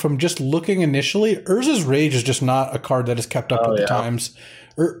probably, from just looking initially, Urza's Rage is just not a card that is kept up with the times.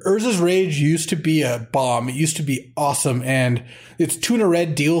 Urza's Rage used to be a bomb. It used to be awesome, and it's 2 and a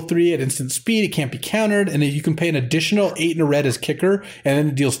red, deal 3 at instant speed. It can't be countered, and then you can pay an additional 8 and a red as kicker, and then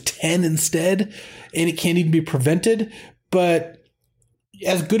it deals 10 instead, and it can't even be prevented. But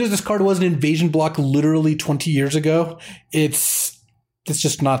as good as this card was in Invasion Block literally 20 years ago, it's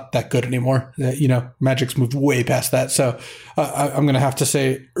just not that good anymore. Magic's moved way past that. So I'm going to have to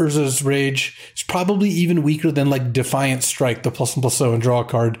say Urza's Rage is probably even weaker than like Defiant Strike, the +1/+0 and draw a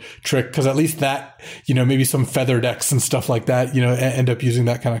card trick. Because at least that, maybe some feather decks and stuff like that, end up using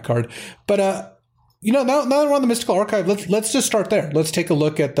that kind of card. But, now that we're on the Mystical Archive, let's just start there. Let's take a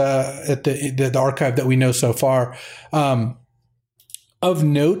look at the archive that we know so far. Of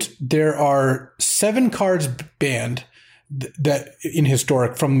note, there are 7 cards banned that in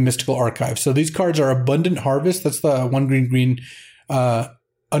Historic from the Mystical Archive. So these cards are Abundant Harvest. That's the 1 green,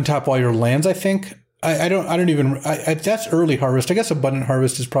 untap all your lands, I think. That's Early Harvest. I guess Abundant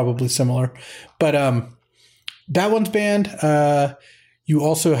Harvest is probably similar. But that one's banned. You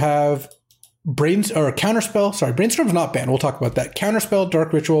also have Counterspell. Sorry, Brainstorm's not banned. We'll talk about that. Counterspell,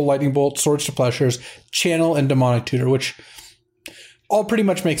 Dark Ritual, Lightning Bolt, Swords to Plowshares, Channel, and Demonic Tutor, which all pretty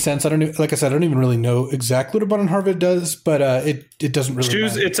much makes sense. I don't even really know exactly what Abundant Harvest does, but it doesn't really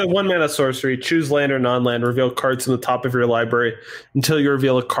matter. It's a 1-mana sorcery. Choose land or non-land. Reveal cards from the top of your library until you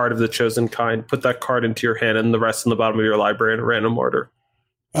reveal a card of the chosen kind. Put that card into your hand and the rest in the bottom of your library in a random order.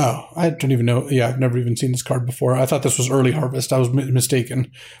 Oh, I don't even know. Yeah, I've never even seen this card before. I thought this was Early Harvest. I was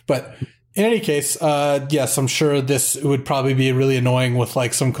mistaken. But in any case, yes, I'm sure this would probably be really annoying with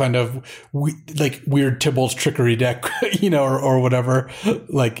like some kind of weird Tybalt's Trickery deck, or whatever.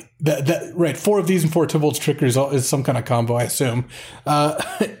 Like that, right? 4 of these and 4 Tybalt's Trickeries is some kind of combo, I assume.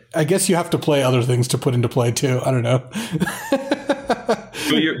 I guess you have to play other things to put into play too. I don't know.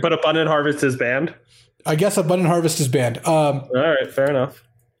 But Abundant Harvest is banned? I guess Abundant Harvest is banned. All right, fair enough.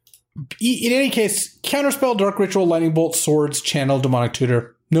 In any case, Counterspell, Dark Ritual, Lightning Bolt, Swords, Channel, Demonic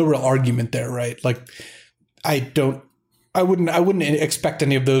Tutor. No real argument there, right? Like, I wouldn't expect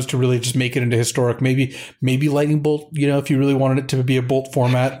any of those to really just make it into Historic. Maybe Lightning Bolt, if you really wanted it to be a Bolt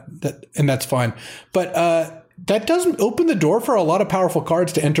format, and that's fine. But that does open the door for a lot of powerful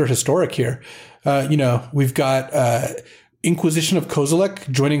cards to enter Historic here. We've got Inquisition of Kozilek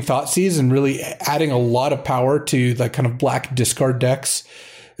joining Thoughtseize and really adding a lot of power to like kind of black discard decks,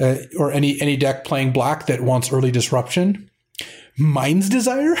 or any deck playing black that wants early disruption. Mind's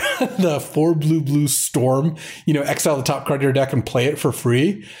Desire, the 4 blue storm, exile the top card of your deck and play it for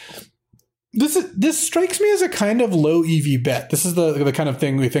free. This strikes me as a kind of low EV bet. This is the kind of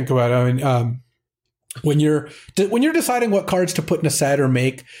thing we think about. I mean, when you're deciding what cards to put in a set or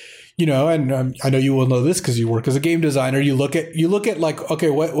make, and I know you will know this because you work as a game designer. You look at like, okay,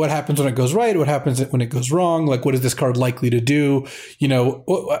 what happens when it goes right? What happens when it goes wrong? Like, what is this card likely to do?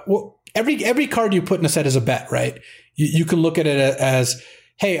 Every card you put in a set is a bet, right? You can look at it as,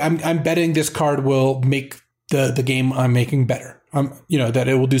 hey, I'm betting this card will make the game I'm making better. That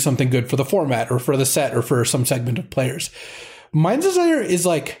it will do something good for the format or for the set or for some segment of players. Mind's Desire is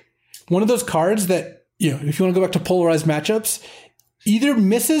like one of those cards that, if you want to go back to polarized matchups, either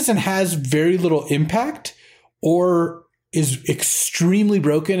misses and has very little impact or is extremely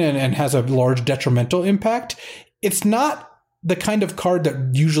broken and has a large detrimental impact. It's not the kind of card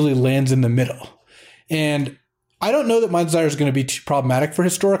that usually lands in the middle. And I don't know that Mind's Desire is going to be too problematic for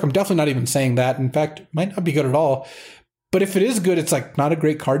Historic. I'm definitely not even saying that. In fact, it might not be good at all. But if it is good, it's like not a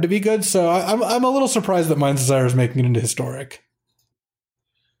great card to be good. So I'm a little surprised that Mind's Desire is making it into Historic.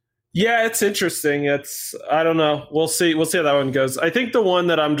 Yeah, it's interesting. I don't know. We'll see. We'll see how that one goes. I think the one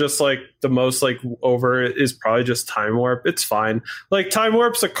that I'm just like the most like over is probably just Time Warp. It's fine. Like Time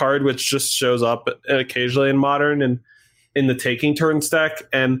Warp's a card which just shows up occasionally in Modern and in the Taking Turns deck.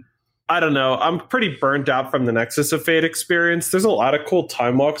 And I don't know. I'm pretty burnt out from the Nexus of Fate experience. There's a lot of cool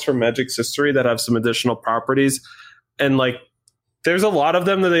time walks from Magic's history that have some additional properties, and like there's a lot of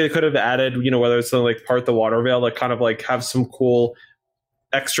them that they could have added. You know, whether it's something like Part the Water Veil that kind of like have some cool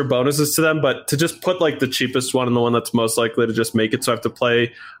extra bonuses to them, but to just put like the cheapest one and the one that's most likely to just make it so I have to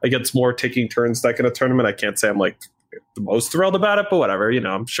play against more Taking Turns deck in a tournament, I can't say I'm like the most thrilled about it, but whatever, you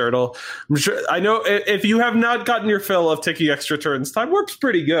know, I'm sure I know if you have not gotten your fill of taking extra turns, Time Warp's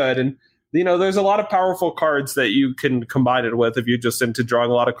pretty good. And you know, there's a lot of powerful cards that you can combine it with if you're just into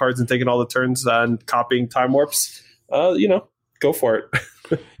drawing a lot of cards and taking all the turns and copying Time Warps. You know, go for it.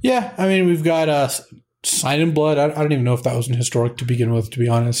 Yeah, I mean, we've got Sign in Blood. I don't even know if that was an historic to begin with, to be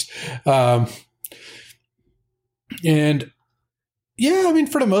honest. And yeah, I mean,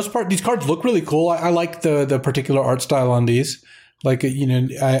 for the most part, these cards look really cool. I like the particular art style on these. Like, you know,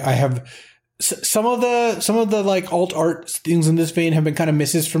 I have some of the like alt art things in this vein have been kind of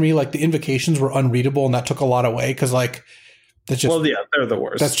misses for me. Like the invocations were unreadable, and that took a lot away because like that's just they're the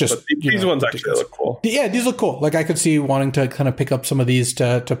worst. That's just these ones actually look cool. Yeah, these look cool. Like I could see wanting to kind of pick up some of these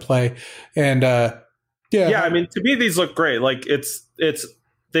to play, and yeah. I mean, to me, these look great. Like it's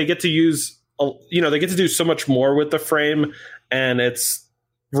they get to use they get to do so much more with the frame. And it's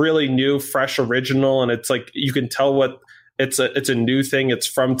really new, fresh, original, and it's like you can tell what it's a new thing. It's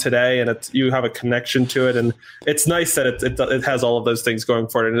from today, and you have a connection to it, and it's nice that it has all of those things going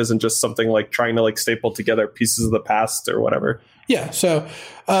for it. It isn't just something like trying to like staple together pieces of the past or whatever. Yeah. So,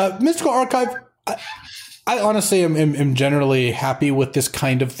 Mystical Archive, I honestly am generally happy with this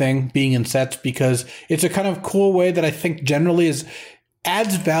kind of thing being in sets because it's a kind of cool way that I think generally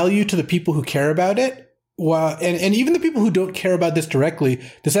adds value to the people who care about it. Well, and even the people who don't care about this directly,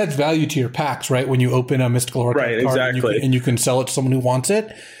 this adds value to your packs, right? When you open a Mystical Archive card exactly. and you can sell it to someone who wants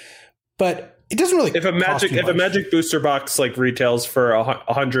it. But it doesn't really if a magic booster box like retails for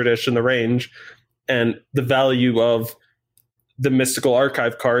 100-ish in the range, and the value of the Mystical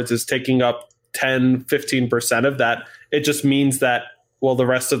Archive cards is taking up 10-15% of that, it just means that the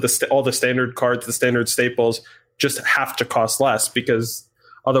rest of all the standard cards, the standard staples, just have to cost less because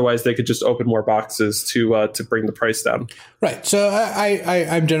otherwise, they could just open more boxes to bring the price down. Right. So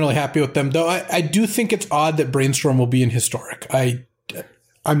I'm generally happy with them, though. I do think it's odd that Brainstorm will be in Historic.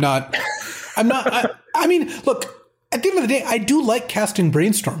 I'm not. I mean, look. At the end of the day, I do like casting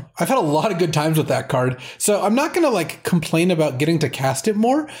Brainstorm. I've had a lot of good times with that card, so I'm not going to like complain about getting to cast it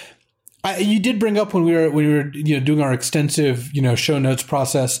more. You did bring up when we were doing our extensive show notes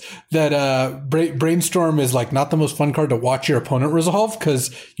process that Brainstorm is like not the most fun card to watch your opponent resolve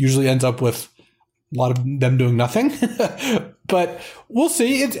because usually ends up with a lot of them doing nothing. But we'll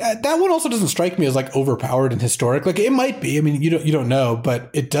see. That one also doesn't strike me as like overpowered and historic. Like it might be. I mean, you don't know,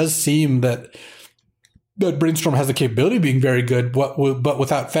 but it does seem that Brainstorm has the capability of being very good, but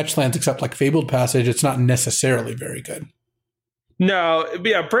without fetch lands except like Fabled Passage, it's not necessarily very good. No,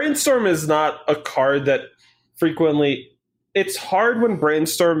 yeah, Brainstorm is not a card that frequently... It's hard when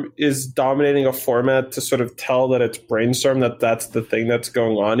Brainstorm is dominating a format to sort of tell that it's Brainstorm, that's the thing that's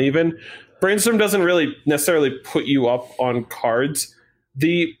going on even. Brainstorm doesn't really necessarily put you up on cards.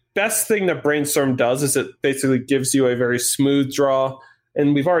 The best thing that Brainstorm does is it basically gives you a very smooth draw,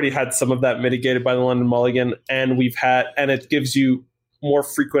 and we've already had some of that mitigated by the London Mulligan, and it gives you more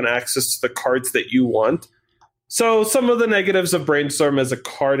frequent access to the cards that you want. So some of the negatives of Brainstorm as a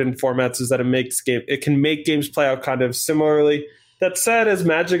card in formats is that it can make games play out kind of similarly. That said, as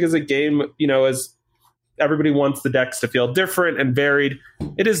Magic is a game, as everybody wants the decks to feel different and varied,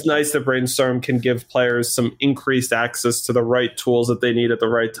 it is nice that Brainstorm can give players some increased access to the right tools that they need at the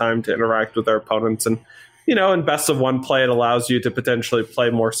right time to interact with their opponents. And, in best of one play, it allows you to potentially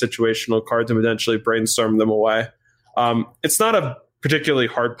play more situational cards and potentially brainstorm them away. It's not a particularly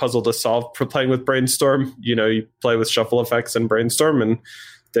hard puzzle to solve for playing with Brainstorm. You play with shuffle effects and Brainstorm, and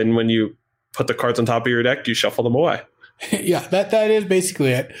then when you put the cards on top of your deck, you shuffle them away. Yeah, that is basically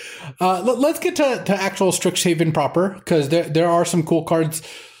it. Let's get to actual Strixhaven proper, because there are some cool cards.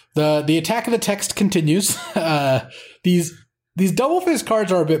 The attack of the text continues. These double-faced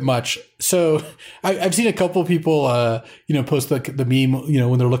cards are a bit much. So I've seen a couple of people, post the meme,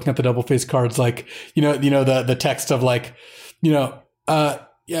 when they're looking at the double-faced cards, like, the text of like,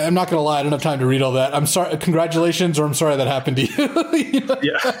 yeah, I'm not going to lie. I don't have time to read all that. I'm sorry. Congratulations, or I'm sorry that happened to you.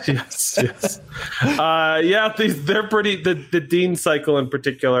 Yeah. Yes. Yeah. They're pretty. The Dean cycle in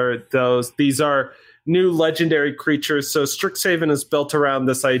particular. These are new legendary creatures. So Strixhaven is built around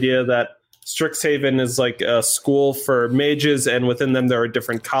this idea that Strixhaven is like a school for mages, and within them there are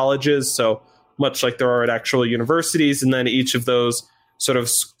different colleges. So much like there are at actual universities, and then each of those sort of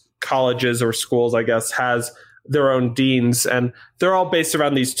colleges or schools, I guess, has their own deans, and they're all based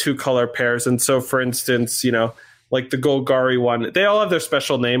around these 2 color pairs. And so, for instance, like the Golgari one, they all have their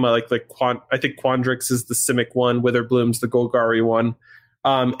special name. I think Quandrix is the Simic one, Witherbloom's the Golgari one.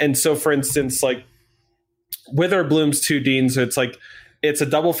 And so, for instance, like Witherbloom's 2 deans, it's a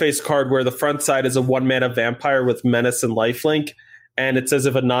double face card where the front side is a 1-mana vampire with menace and lifelink, and it says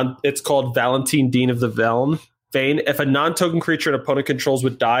it's called Valentine, Dean of the Vein. If a non-token creature an opponent controls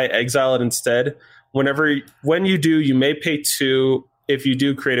would die, exile it instead. When you do, you may pay 2. If you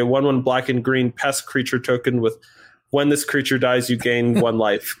do, create a 1/1 black and green pest creature token with when this creature dies, you gain 1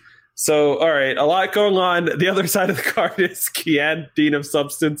 life. So, all right, a lot going on. The other side of the card is Kian, Dean of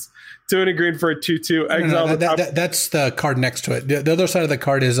Substance, 2 and a green for a 2/2. Exile that's the card next to it. The other side of the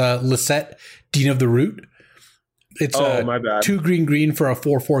card is Lisette, Dean of the Root. It's my bad. 2 green for a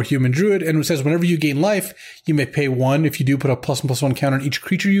 4/4 human druid, and it says whenever you gain life, you may pay 1. If you do, put a +1/+1 counter on each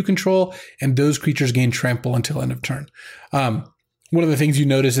creature you control, and those creatures gain trample until end of turn. One of the things you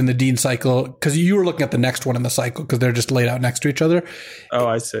notice in the Dean cycle, because you were looking at the next one in the cycle, because they're just laid out next to each other. Oh,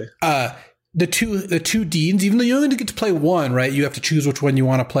 I see. The two Deans, even though you only get to play 1, right? You have to choose which one you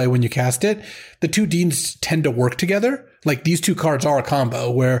want to play when you cast it. The 2 Deans tend to work together. Like these 2 cards are a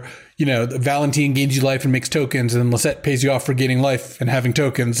combo where, the Valentine gains you life and makes tokens, and then Lisette pays you off for gaining life and having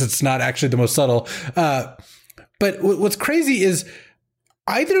tokens. It's not actually the most subtle. But what's crazy is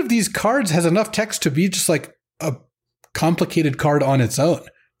either of these cards has enough text to be just like a complicated card on its own.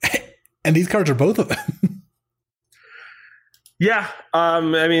 And these cards are both of them. Yeah. I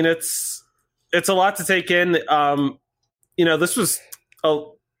mean, it's a lot to take in. This was,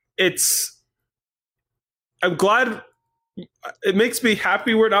 I'm glad. It makes me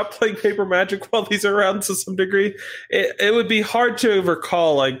happy we're not playing Paper Magic while these are around to some degree. It would be hard to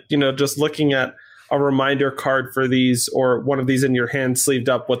recall, just looking at a reminder card for these or one of these in your hand sleeved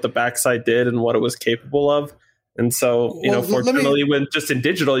up, what the backside did and what it was capable of. And so, fortunately, when just in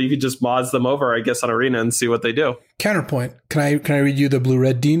digital, you could just moz them over, I guess, on Arena and see what they do. Counterpoint. Can I read you the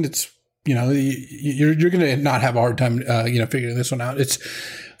blue-red Dean? It's, you're going to not have a hard time, figuring this one out. It's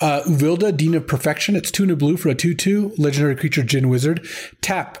Uvilda, Dean of Perfection. It's 2 and a blue for a 2/2. Legendary creature, Djinn Wizard.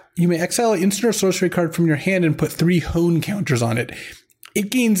 Tap. You may exile an instant or sorcery card from your hand and put 3 hone counters on it. It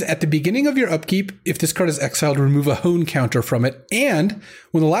gains at the beginning of your upkeep. If this card is exiled, remove a hone counter from it. And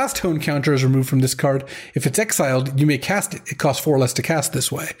when the last hone counter is removed from this card, if it's exiled, you may cast it. It costs 4 less to cast this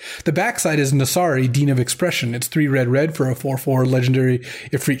way. The backside is Nasari, Dean of Expression. It's 3 red for a 4/4 legendary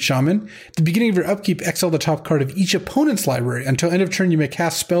Ifrit Shaman. At the beginning of your upkeep, exile the top card of each opponent's library. Until end of turn, you may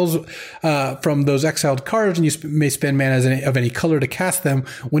cast spells from those exiled cards, and you may spend mana of any color to cast them.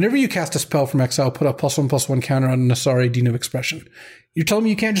 Whenever you cast a spell from exile, put a +1/+1 counter on Nasari, Dean of Expression. You're telling me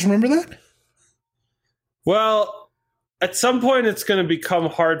you can't just remember that? Well, at some point it's going to become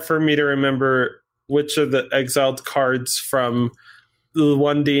hard for me to remember which are the exiled cards from the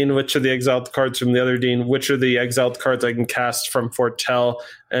one Dean, which are the exiled cards from the other Dean, which are the exiled cards I can cast from Foretell,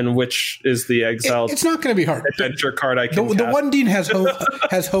 and which is the exiled. It's not going to be hard. Adventure card I can. The one Dean has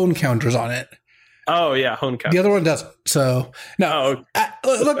hone counters on it. Oh yeah, hone counters. The other one doesn't. So no.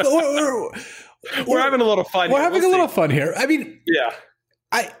 Look. We're having a little fun. We're having a little fun here. I mean, yeah.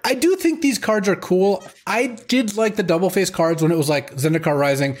 I do think these cards are cool. I did like the double face cards when it was like Zendikar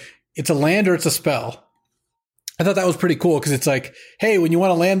Rising. It's a land or it's a spell. I thought that was pretty cool because it's like, hey, when you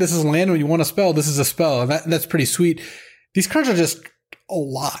want to land, this is land. When you want to spell, this is a spell. And that's pretty sweet. These cards are just a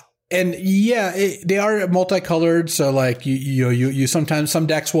lot. And yeah, they are multicolored. So like you sometimes some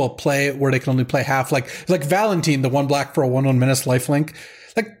decks will play where they can only play half. Like Valentine, the 1 black for a 1/1 menace lifelink.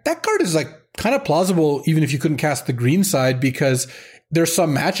 Like that card is like kind of plausible even if you couldn't cast the green side, because there's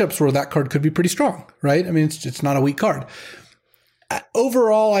some matchups where that card could be pretty strong, right? I mean, it's not a weak card.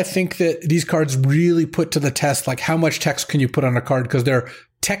 Overall, I think that these cards really put to the test, like how much text can you put on a card, because they're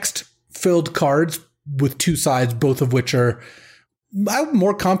text-filled cards with 2 sides, both of which are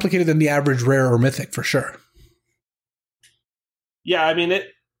more complicated than the average rare or mythic, for sure. Yeah, I mean,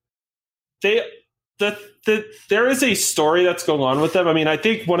 there is a story that's going on with them. I mean, I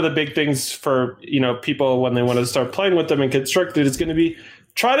think one of the big things for, people when they want to start playing with them and construct it is going to be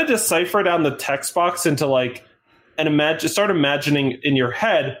try to decipher down the text box into start imagining in your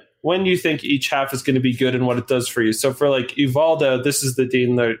head when you think each half is going to be good and what it does for you. So for like Uvalda, this is the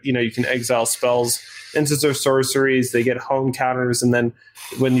Dean that, you can exile spells, instants or sorceries, they get home counters, and then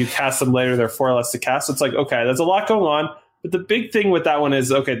when you cast them later, they're 4 less to cast. So it's like, okay, there's a lot going on. But the big thing with that one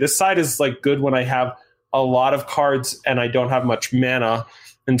is, okay, this side is like good when I have a lot of cards and I don't have much mana.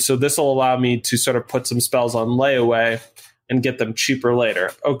 And so this will allow me to sort of put some spells on layaway and get them cheaper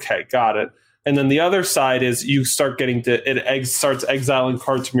later. Okay, got it. And then the other side is you start getting to, starts exiling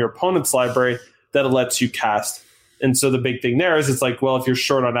cards from your opponent's library that it lets you cast. And so the big thing there is it's like, well, if you're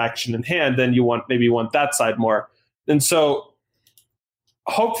short on action in hand, then you maybe want that side more. And so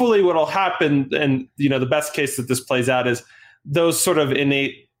hopefully what will happen, and the best case that this plays out is those sort of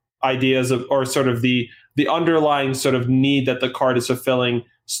innate ideas of, or sort of the underlying sort of need that the card is fulfilling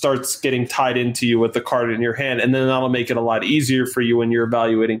starts getting tied into you with the card in your hand. And then that'll make it a lot easier for you when you're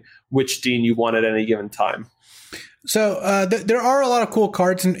evaluating which Dean you want at any given time. So there are a lot of cool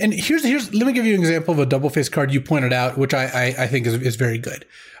cards, and here's let me give you an example of a double face card you pointed out, which I think is very good.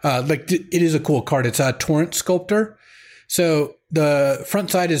 It is a cool card. It's a Torrent Sculptor. So the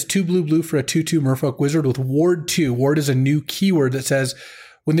front side is 2 blue for a 2/2 Merfolk Wizard with Ward 2. Ward is a new keyword that says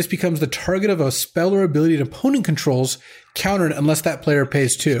when this becomes the target of a spell or ability an opponent controls, counter it unless that player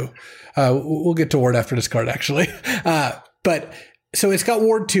pays 2. We'll get to Ward after this card, actually. But so it's got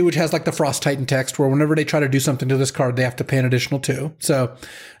Ward 2, which has like the Frost Titan text, where whenever they try to do something to this card, they have to pay an additional 2. So,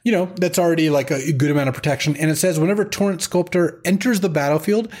 that's already like a good amount of protection. And it says whenever Torrent Sculptor enters the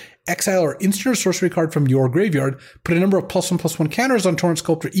battlefield, exile or instant or sorcery card from your graveyard, put a number of +1/+1 counters on Torrent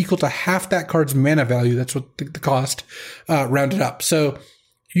Sculptor equal to half that card's mana value. That's what the cost, rounded up. So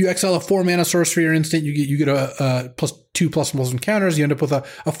you exile a 4-mana sorcery or instant, you get a +2/+1 counters. You end up with a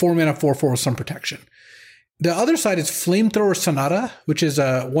 4-mana 4/4 with some protection. The other side is Flamethrower Sonata, which is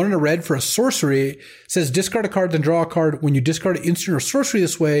 1 and a red for a sorcery. It says discard a card, then draw a card. When you discard an instant or sorcery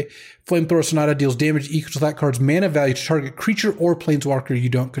this way, Flamethrower Sonata deals damage equal to that card's mana value to target creature or planeswalker you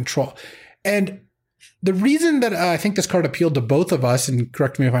don't control. And the reason that I think this card appealed to both of us, and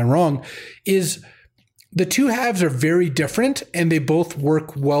correct me if I'm wrong, is the two halves are very different and they both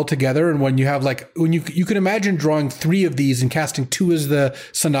work well together. And when you have when you can imagine drawing 3 of these and casting 2 as the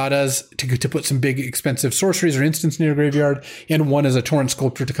Sonatas to put some big expensive sorceries or instants in your graveyard, and 1 as a Torrent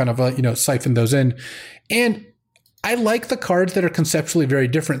Sculptor to kind of, siphon those in. And I like the cards that are conceptually very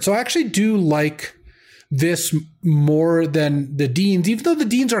different. So I actually do like this more than the Deans, even though the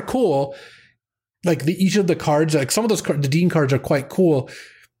Deans are cool. Like each of the cards, like some of those the Dean cards are quite cool.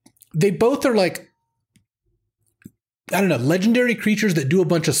 They both are legendary creatures that do a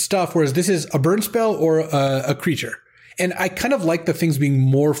bunch of stuff, whereas this is a burn spell or a creature. And I kind of like the things being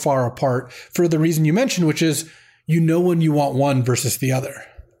more far apart for the reason you mentioned, which is when you want one versus the other.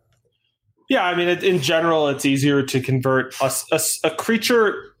 Yeah, I mean, in general, it's easier to convert a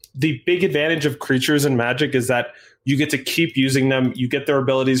creature. The big advantage of creatures in Magic is that you get to keep using them. You get their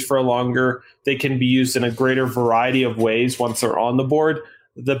abilities for longer. They can be used in a greater variety of ways once they're on the board.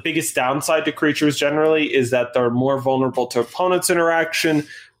 The biggest downside to creatures generally is that they're more vulnerable to opponents' interaction,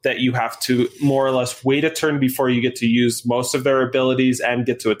 that you have to more or less wait a turn before you get to use most of their abilities and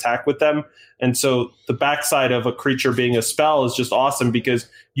get to attack with them. And so the backside of a creature being a spell is just awesome because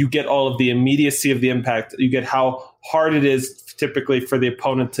you get all of the immediacy of the impact. You get how hard it is typically for the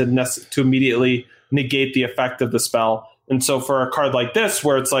opponent to immediately negate the effect of the spell. And so for a card like this,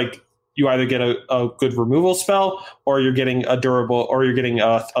 where it's like, you either get a good removal spell or you're getting a durable or you're getting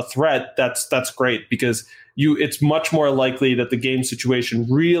a threat. That's great because it's much more likely that the game situation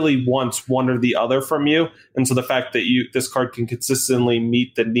really wants one or the other from you. And so the fact that this card can consistently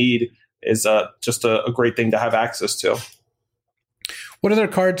meet the need is just a great thing to have access to. What other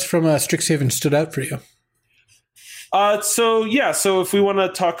cards from Strixhaven stood out for you? So if we want to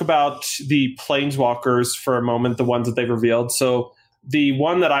talk about the Planeswalkers for a moment, the ones that they've revealed. So the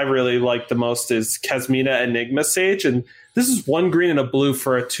one that I really like the most is Kasmina Enigma Sage. And this is 1 green and a blue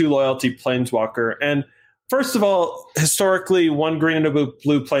for a 2 loyalty Planeswalker. And first of all, historically, 1 green and a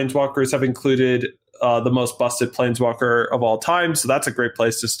blue Planeswalkers have included the most busted Planeswalker of all time. So that's a great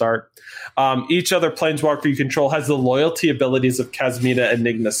place to start. Each other Planeswalker you control has the loyalty abilities of Kasmina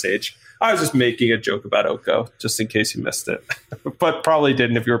Enigma Sage. I was just making a joke about Oko, just in case you missed it. But probably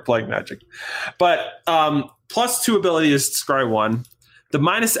didn't if you were playing Magic. But +2 ability is Scry 1. The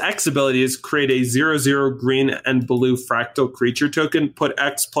 -X ability is create a 0/0 green and blue fractal creature token, put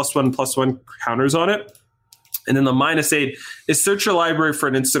X +1/+1 counters on it. And then the -8 is search your library for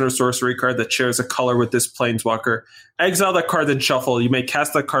an instant or sorcery card that shares a color with this Planeswalker. Exile that card, then shuffle. You may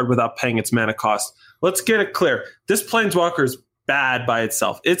cast that card without paying its mana cost. Let's get it clear. This Planeswalker is bad by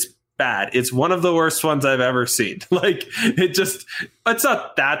itself. It's bad. It's one of the worst ones I've ever seen. It's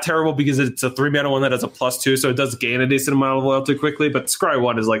not that terrible because it's a 3-mana one that has a +2, so it does gain a decent amount of loyalty quickly, but Scry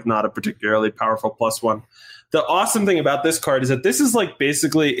 1 is not a particularly powerful +1. The awesome thing about this card is that this is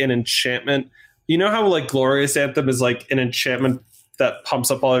basically an enchantment. you know how like Glorious Anthem is like an enchantment that pumps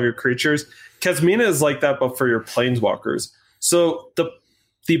up all of your creatures? Kasmina is like that, but for your planeswalkers. So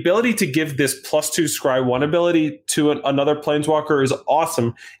the ability to give this +2 Scry 1 ability to another planeswalker is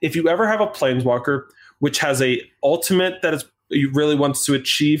awesome. If you ever have a planeswalker which has a ultimate that you really wants to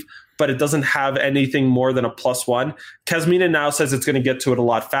achieve, but it doesn't have anything more than a +1, Kasmina now says it's going to get to it a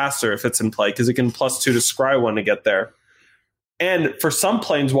lot faster if it's in play, because it can +2 to Scry 1 to get there. And for some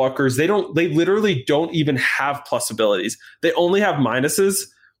planeswalkers, they literally don't even have plus abilities. They only have minuses.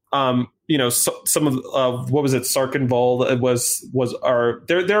 Some of what was it? Sarkhanvol. It was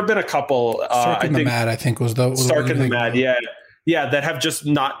there have been a couple. Sark and the Mad, I think was Sark and the Mad. Yeah, that have just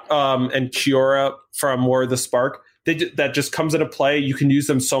not and Kiora from War of the Spark. That just comes into play. You can use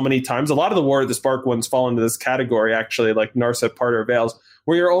them so many times. A lot of the War of the Spark ones fall into this category, actually, like Narset, Parter, Veils,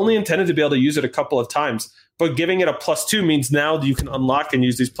 where you're only intended to be able to use it a couple of times. But giving it a +2 means now you can unlock and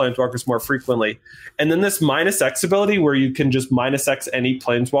use these planeswalkers more frequently. And then this -X ability, where you can just -X any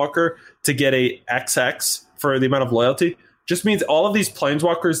planeswalker to get a XX for the amount of loyalty, just means all of these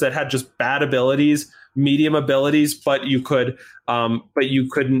planeswalkers that had just bad abilities, medium abilities, but you couldn't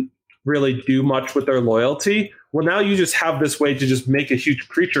really do much with their loyalty. Well, now you just have this way to just make a huge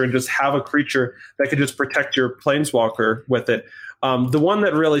creature and just have a creature that could just protect your planeswalker with it. The one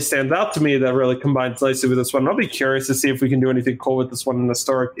that really stands out to me that really combines nicely with this one, I'll be curious to see if we can do anything cool with this one in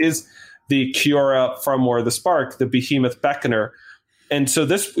Historic, is the Kiora from War of the Spark, the Behemoth Beckoner. And so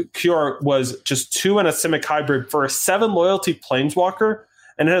this Kiora was just 2 and a Simic hybrid for a 7 loyalty planeswalker,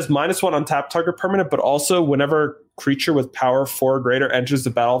 and it has -1 on tap target permanent, but also whenever creature with power 4 or greater enters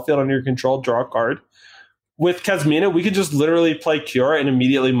the battlefield under your control, draw a card. With Kasmina, we could just literally play Kiora and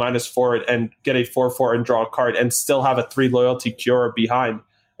immediately -4 it and get a 4/4 and draw a card and still have a 3 loyalty Kiora behind.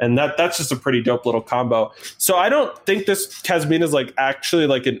 And that's just a pretty dope little combo. So I don't think this Kasmina is like actually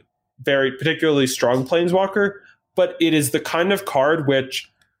like a very particularly strong planeswalker, but it is the kind of card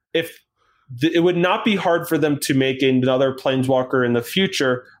which, if it would not be hard for them to make another planeswalker in the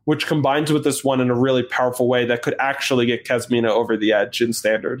future, which combines with this one in a really powerful way that could actually get Kasmina over the edge in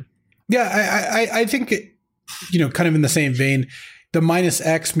Standard. Yeah, I think kind of in the same vein, the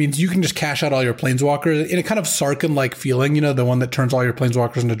 -X means you can just cash out all your planeswalkers in a kind of Sarkhan-like feeling, the one that turns all your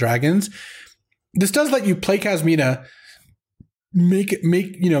planeswalkers into dragons. This does let you play Kasmina, make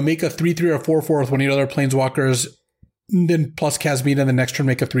a 3/3 or 4/4 with one of your other planeswalkers, then plus Kasmina, the next turn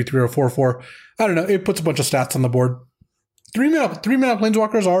make a 3/3 or 4/4. I don't know. It puts a bunch of stats on the board. 3-mana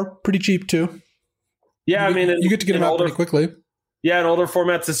planeswalkers are pretty cheap too. Yeah, you get to get them out pretty quickly. Yeah, in older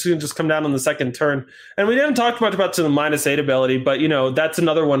formats, this can just come down on the second turn. And we didn't talk much about the -8 ability, but, that's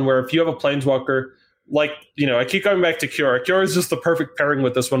another one where if you have a planeswalker, like, I keep coming back to Kiora. Kiora is just the perfect pairing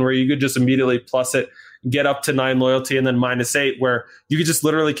with this one, where you could just immediately plus it, get up to 9 loyalty, and then -8, where you could just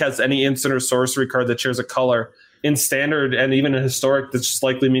literally cast any instant or sorcery card that shares a color. In Standard and even in Historic, that just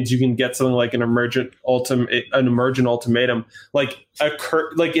likely means you can get something like an emergent ultimatum. Like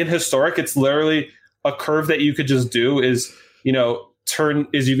in Historic, it's literally a curve that you could just do is, you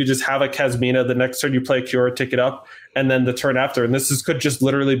could just have a Kasmina. The next turn you play Kiora, tick it up, and then the turn after. And could just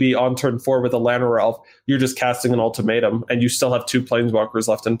literally be on turn 4 with a Llanowar Elf. You're just casting an ultimatum, and you still have 2 planeswalkers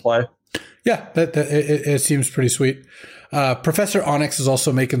left in play. Yeah, it seems pretty sweet. Professor Onyx is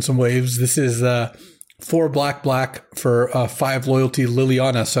also making some waves. This is 4 black for 5 loyalty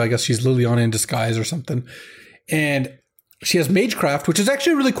Liliana. So I guess she's Liliana in disguise or something. And she has Magecraft, which is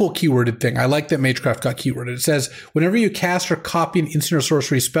actually a really cool keyworded thing. I like that Magecraft got keyworded. It says, whenever you cast or copy an instant or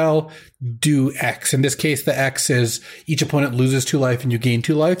sorcery spell, do X. In this case, the X is each opponent loses 2 life and you gain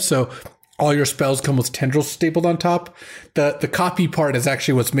 2 life. So all your spells come with tendrils stapled on top. The copy part is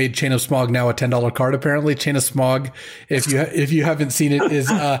actually what's made Chain of Smog now a $10 card. Apparently, Chain of Smog, if you haven't seen it, is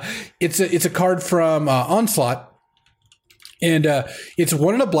it's a card from Onslaught. And it's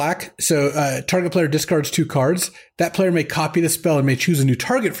 1 and a black, so target player discards 2 cards. That player may copy the spell and may choose a new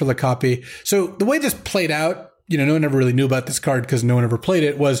target for the copy. So the way this played out, no one ever really knew about this card because no one ever played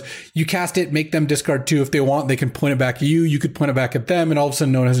it, was you cast it, make them discard 2. If they want, they can point it back at you. You could point it back at them, and all of a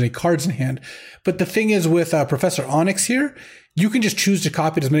sudden no one has any cards in hand. But the thing is with Professor Onyx here, you can just choose to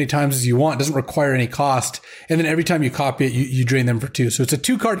copy it as many times as you want. It doesn't require any cost. And then every time you copy it, you drain them for 2. So it's a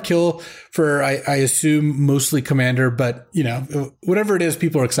 2-card kill for, I assume, mostly Commander, but, whatever it is,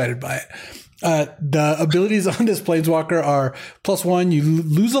 people are excited by it. The abilities on this Planeswalker are +1, you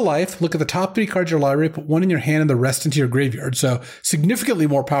lose a life, look at the top 3 cards of your library, put 1 in your hand and the rest into your graveyard. So significantly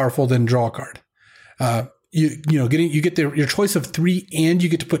more powerful than draw a card. You get your choice of 3 and you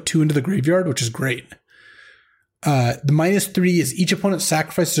get to put 2 into the graveyard, which is great. The -3 is each opponent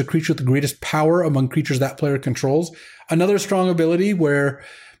sacrifices a creature with the greatest power among creatures that player controls. Another strong ability where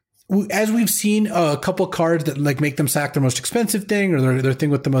as we've seen a couple cards that like make them sack their most expensive thing or their thing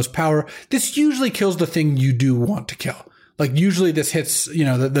with the most power, this usually kills the thing you do want to kill. Like usually this hits,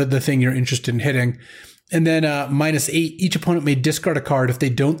 the thing you're interested in hitting. And then -8, each opponent may discard a card. If they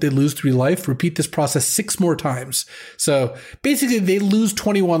don't, they lose 3 life. Repeat this process 6 more times. So basically they lose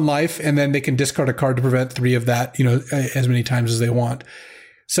 21 life and then they can discard a card to prevent 3 of that, as many times as they want.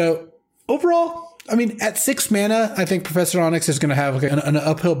 So overall, I mean, at 6 mana, I think Professor Onyx is going to have like an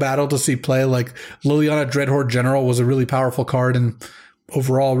uphill battle to see play. Like Liliana Dreadhorde General was a really powerful card and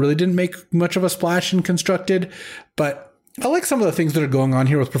overall really didn't make much of a splash in Constructed. But I like some of the things that are going on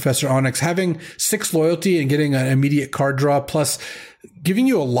here with Professor Onyx. Having 6 loyalty and getting an immediate card draw, plus giving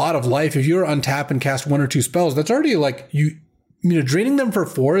you a lot of life. If you're untap and cast 1 or 2 spells, that's already like draining them for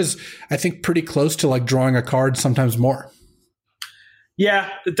 4 is, I think, pretty close to like drawing a card, sometimes more. Yeah,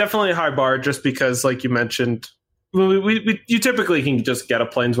 definitely a high bar just because, like you mentioned, you typically can just get a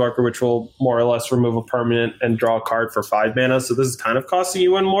Planeswalker, which will more or less remove a permanent and draw a card for 5 mana. So this is kind of costing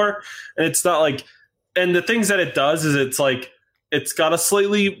you 1 more. And it's not like, and the things that it does is it's got a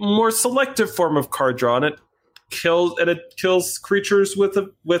slightly more selective form of card draw, and it kills creatures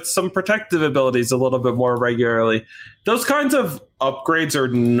with some protective abilities a little bit more regularly. Those kinds of upgrades are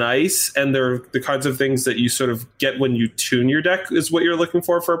nice, and they're the kinds of things that you sort of get when you tune your deck is what you're looking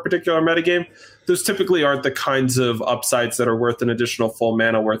for a particular metagame. Those typically aren't the kinds of upsides that are worth an additional full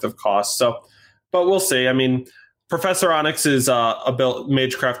mana worth of cost. So, but we'll see. I mean, Professor Onyx's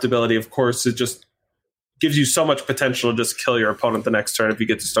Magecraft ability, of course, it just gives you so much potential to just kill your opponent the next turn if you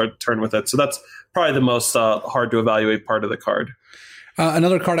get to start the turn with it. So that's probably the most hard to evaluate part of the card.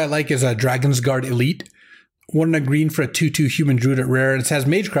 Another card I like is Dragon's Guard Elite. 1 and a green for a 2/2 human druid at rare. And it has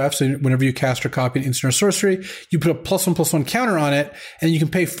Magecraft, so whenever you cast or copy an instant or sorcery, you put a +1/+1 counter on it, and you can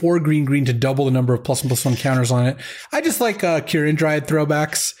pay 4 green to double the number of +1/+1 counters on it. I just like Kirin Dryad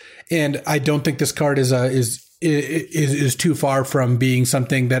throwbacks, and I don't think this card is too far from being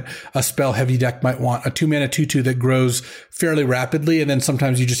something that a spell heavy deck might want. A 2-mana 2/2 that grows fairly rapidly, and then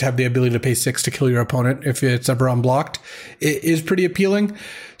sometimes you just have the ability to pay 6 to kill your opponent if it's ever unblocked. It is pretty appealing.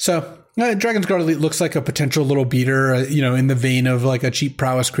 So Dragon's Guard Elite looks like a potential little beater, in the vein of like a cheap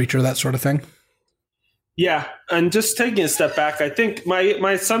prowess creature, that sort of thing. Yeah, and just taking a step back, I think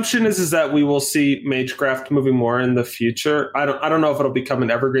my assumption is that we will see Magecraft moving more in the future. I don't know if it'll become an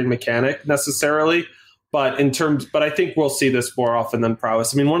evergreen mechanic necessarily. But I think we'll see this more often than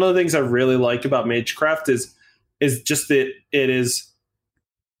prowess. I mean, one of the things I really like about Magecraft is just that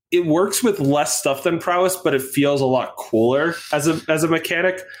it works with less stuff than prowess, but it feels a lot cooler as a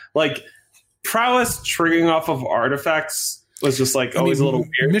mechanic. Like prowess triggering off of artifacts was just like always a little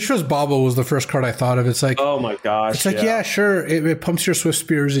weird. Mishra's Bauble was the first card I thought of. It's like, oh my gosh, it's like yeah sure, it pumps your Swift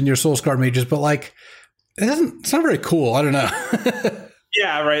Spears and your Soulscar Mages, but like it's not very cool. I don't know.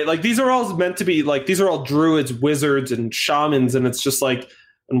 Yeah, right. Like these are all meant to be like, these are all druids, wizards, and shamans, and it's just like,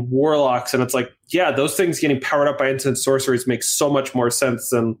 and warlocks, and it's like, yeah, those things getting powered up by instant sorceries makes so much more sense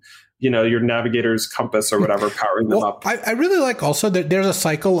than your navigator's compass or whatever powering them up. I really like also that there's a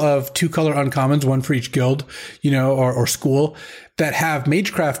cycle of 2-color uncommons, 1 for each guild, or school that have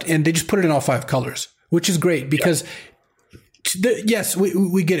Magecraft, and they just put it in all 5 colors, which is great because. Yeah. Yes,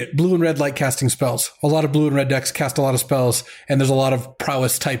 we get it. Blue and red like casting spells. A lot of blue and red decks cast a lot of spells, and there's a lot of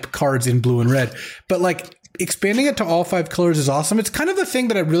prowess type cards in blue and red. But like expanding it to all 5 colors is awesome. It's kind of the thing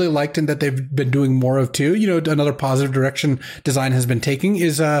that I really liked and that they've been doing more of too. Another positive direction design has been taking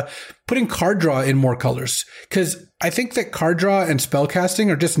is putting card draw in more colors. Because I think that card draw and spell casting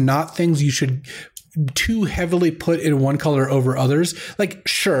are just not things you should too heavily put in one color over others. Like,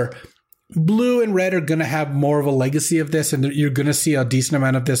 sure, blue and red are going to have more of a legacy of this, and you're going to see a decent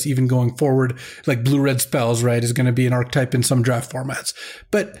amount of this even going forward. Like blue-red spells, right, is going to be an archetype in some draft formats.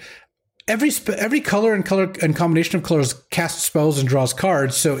 But every color and combination of colors casts spells and draws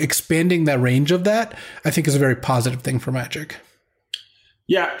cards, so expanding that range of that, I think, is a very positive thing for Magic.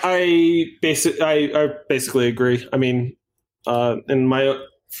 Yeah, I basically agree. I mean,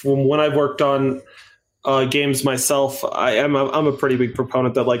 from when I've worked on games myself, I'm a pretty big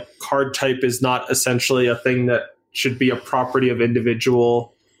proponent that like card type is not essentially a thing that should be a property of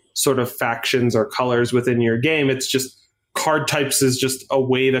individual sort of factions or colors within your game. It's just card types is just a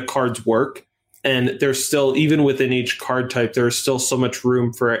way the cards work, and there's still, even within each card type, there's still so much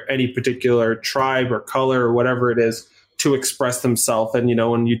room for any particular tribe or color or whatever it is to express themselves. And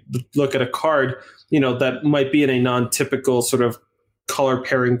when you look at a card, that might be in a non-typical sort of color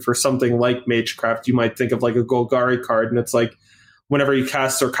pairing for something like Magecraft, you might think of like a Golgari card, and it's like whenever you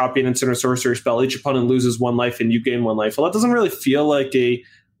cast or copy an instant or sorcery spell, each opponent loses 1 life and you gain 1 life. Well, that doesn't really feel like a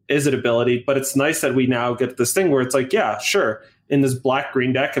Izzet ability, but it's nice that we now get this thing where it's like, yeah, sure, in this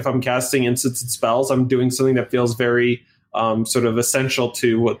black-green deck, if I'm casting instants and spells, I'm doing something that feels very sort of essential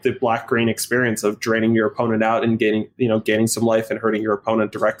to what the black-green experience of draining your opponent out and gaining some life and hurting your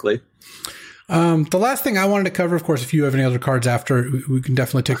opponent directly. The last thing I wanted to cover, of course, if you have any other cards after, we can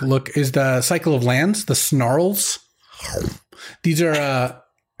definitely take a look, is the cycle of lands, the Snarls. These are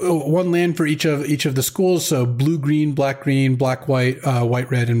one land for each of the schools. So blue, green, black, white,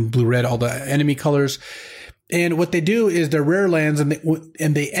 white, red, and blue, red, all the enemy colors. And what they do is they're rare lands, and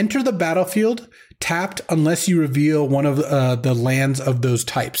they enter the battlefield tapped unless you reveal one of the lands of those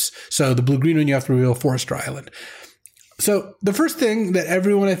types. So the blue, green one, you have to reveal Forest or Island. So the first thing that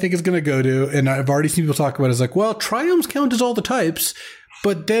everyone I think is going to go to, and I've already seen people talk about, is like, well, Triomes count as all the types,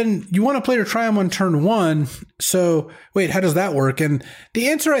 but then you want to play your Triome on turn 1. So wait, how does that work? And the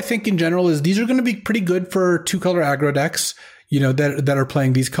answer, I think, in general is these are going to be pretty good for 2-color aggro decks, that are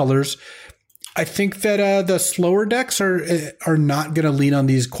playing these colors. I think that the slower decks are not going to lean on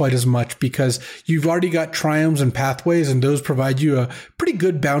these quite as much because you've already got Triomes and Pathways, and those provide you a pretty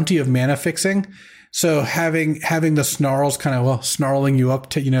good bounty of mana fixing. So having the Snarls kind of, snarling you up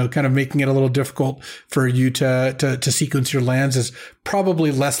to, kind of making it a little difficult for you to sequence your lands is probably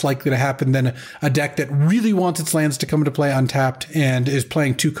less likely to happen than a deck that really wants its lands to come into play untapped and is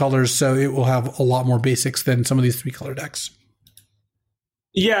playing 2 colors. So it will have a lot more basics than some of these 3-color decks.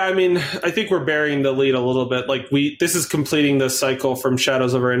 Yeah, I mean, I think we're burying the lead a little bit. This is completing the cycle from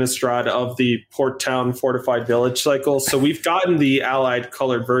Shadows over Innistrad of the Port Town Fortified Village cycle. So we've gotten the allied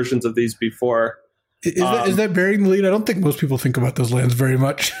colored versions of these before. Is that burying the lead? I don't think most people think about those lands very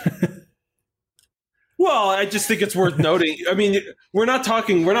much. Well, I just think it's worth noting. I mean, we're not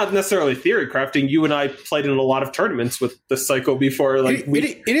necessarily theory crafting. You and I played in a lot of tournaments with the cycle before.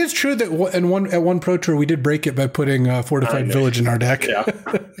 It is true that at one Pro Tour we did break it by putting Fortified Village in our deck.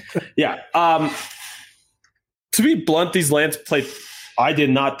 Yeah. To be blunt, these lands played. I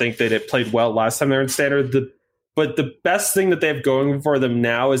did not think that it played well last time they were in Standard. But the best thing that they have going for them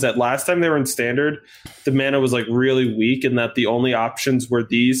now is that last time they were in Standard, the mana was really weak, and that the only options were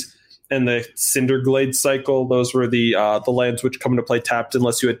these and the Cinderglade cycle. Those were the lands which come into play tapped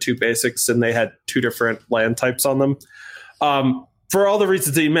unless you had 2 basics, and they had 2 different land types on them. For all the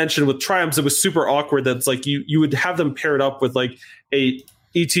reasons that you mentioned with Triomes, it was super awkward. That's you would have them paired up with a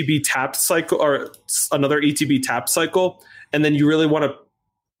ETB tapped cycle or another ETB tapped cycle, and then you really want to.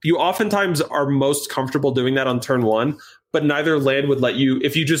 You oftentimes are most comfortable doing that on turn 1, but neither land would let you,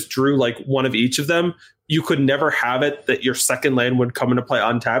 if you just drew one of each of them, you could never have it that your second land would come into play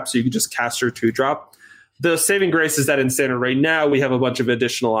untapped, so you could just cast your 2-drop. The saving grace is that in Standard right now, we have a bunch of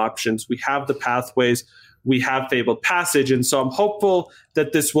additional options. We have the Pathways, we have Fabled Passage, and so I'm hopeful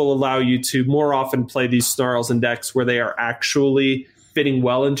that this will allow you to more often play these Snarls in decks where they are actually fitting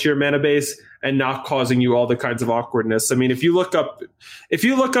well into your mana base and not causing you all the kinds of awkwardness. I mean, if you look up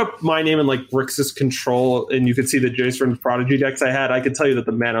my name in Grixis Control, and you can see the Jason Prodigy decks I could tell you that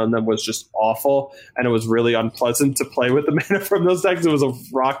the mana on them was just awful, and it was really unpleasant to play with the mana from those decks. It was a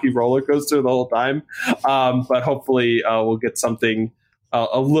rocky roller coaster the whole time. But hopefully we'll get something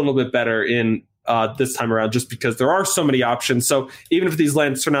a little bit better in this time around, just because there are so many options. So even if these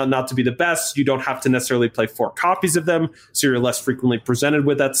lands turn out not to be the best, you don't have to necessarily play 4 copies of them. So you're less frequently presented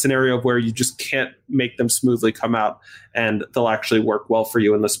with that scenario where you just can't make them smoothly come out, and they'll actually work well for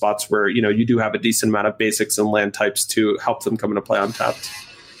you in the spots where, you do have a decent amount of basics and land types to help them come into play untapped.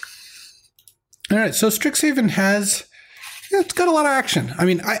 All right. So Strixhaven it's got a lot of action. I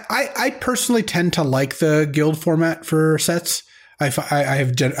mean, I personally tend to like the guild format for sets. I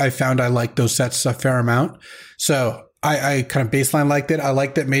found I like those sets a fair amount. So I kind of baseline liked it. I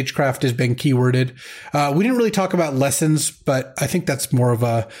like that Magecraft has been keyworded. We didn't really talk about lessons, but I think that's more of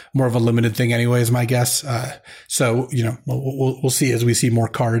a limited thing anyway, is my guess. So, we'll see as we see more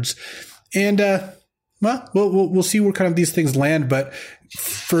cards. And, we'll see where kind of these things land. But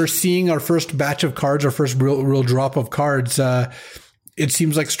for seeing our first batch of cards, our first real drop of cards, it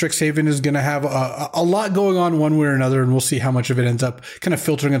seems like Strixhaven is going to have a lot going on one way or another, and we'll see how much of it ends up kind of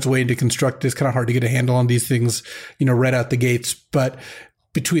filtering its way into Construct. It's kind of hard to get a handle on these things, right out the gates. But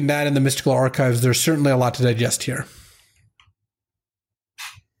between that and the Mystical Archives, there's certainly a lot to digest here.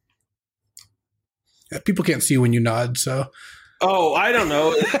 Yeah, people can't see when you nod, so... Oh, I don't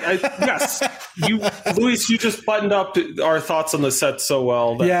know. Yes, Luis, you just buttoned up our thoughts on the set so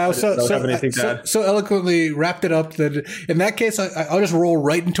well that I don't have anything to add. So eloquently wrapped it up that in that case, I'll just roll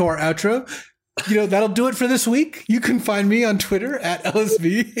right into our outro. that'll do it for this week. You can find me on Twitter at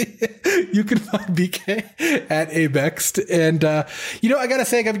LSV. You can find BK at Abext. And, I got to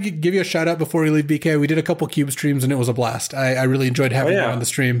say, I got to give you a shout out before we leave, BK. We did a couple Cube streams and it was a blast. I really enjoyed having you on the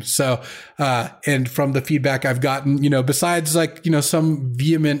stream. So, and from the feedback I've gotten, besides some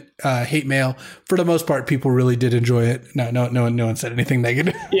vehement hate mail, for the most part, people really did enjoy it. No one said anything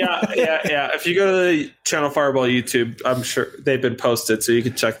negative. Yeah. If you go to the Channel Fireball YouTube, I'm sure they've been posted, so you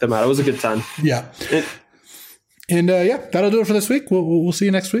can check them out. It was a good time. Yeah. And that'll do it for this week. We'll see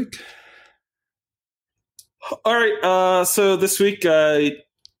you next week. All right. So this week,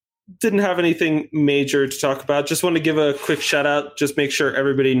 didn't have anything major to talk about. Just want to give a quick shout out. Just make sure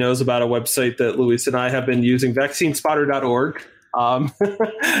everybody knows about a website that Luis and I have been using, vaccinespotter.org.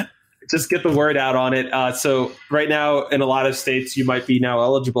 Just get the word out on it. So right now, in a lot of states, you might be now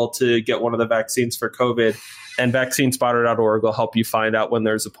eligible to get one of the vaccines for COVID, and vaccinespotter.org will help you find out when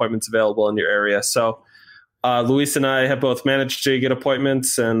there's appointments available in your area. So Luis and I have both managed to get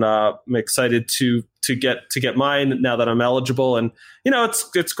appointments, and I'm excited to get mine now that I'm eligible. And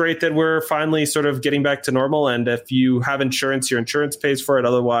it's great that we're finally sort of getting back to normal. And if you have insurance, your insurance pays for it.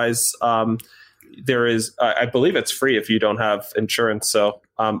 Otherwise, there is, I believe it's free if you don't have insurance. So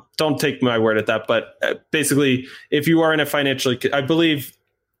don't take my word at that. But basically, if you are in I believe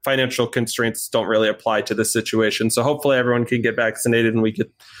financial constraints don't really apply to this situation. So hopefully everyone can get vaccinated and we can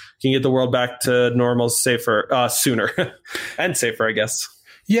get the world back to normal sooner and safer, I guess.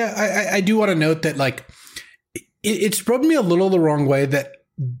 Yeah, I do want to note that it's rubbed me a little the wrong way that,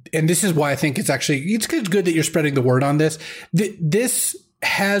 and this is why I think it's good that you're spreading the word on this. This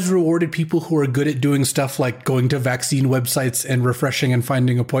has rewarded people who are good at doing stuff like going to vaccine websites and refreshing and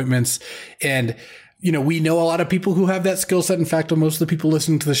finding appointments. And, we know a lot of people who have that skill set. In fact, most of the people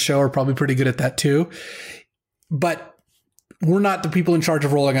listening to the show are probably pretty good at that too. But we're not the people in charge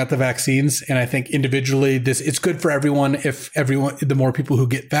of rolling out the vaccines. And I think individually it's good for everyone the more people who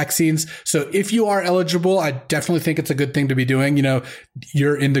get vaccines. So if you are eligible, I definitely think it's a good thing to be doing.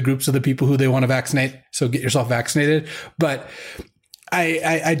 You're in the groups of the people who they want to vaccinate. So get yourself vaccinated. But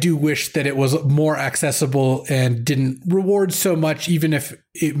I do wish that it was more accessible and didn't reward so much, even if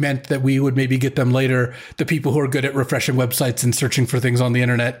it meant that we would maybe get them later, the people who are good at refreshing websites and searching for things on the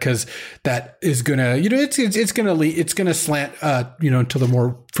internet, because that is gonna, it's gonna slant, to the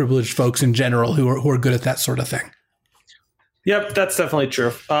more privileged folks in general who are good at that sort of thing. Yep, that's definitely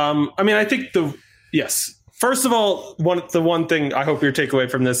true. I think yes. First of all, the one thing I hope your takeaway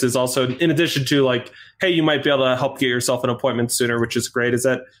from this is also, in addition to hey, you might be able to help get yourself an appointment sooner, which is great, is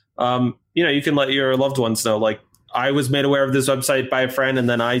that, you can let your loved ones know. I was made aware of this website by a friend, and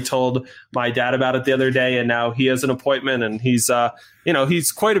then I told my dad about it the other day, and now he has an appointment, and he's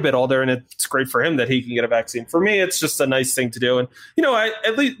quite a bit older, and it's great for him that he can get a vaccine. For me, it's just a nice thing to do. And,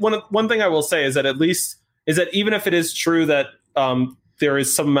 at least one thing I will say is that even if it is true that, there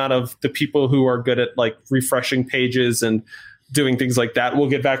is some amount of the people who are good at refreshing pages and doing things like that will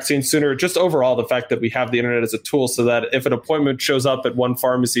get vaccines sooner. Just overall, the fact that we have the internet as a tool so that if an appointment shows up at one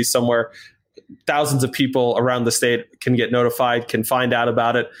pharmacy somewhere, thousands of people around the state can get notified, can find out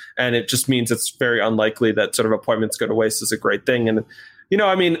about it. And it just means it's very unlikely that sort of appointments go to waste is a great thing. And,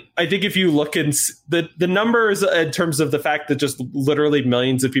 I think if you look in the numbers in terms of the fact that just literally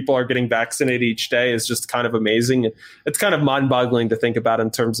millions of people are getting vaccinated each day is just kind of amazing. It's kind of mind-boggling to think about in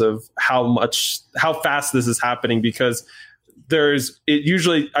terms of how fast this is happening, because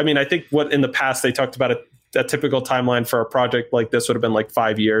I think what in the past they talked about a typical timeline for a project like this would have been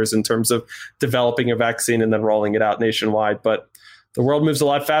 5 years in terms of developing a vaccine and then rolling it out nationwide. But the world moves a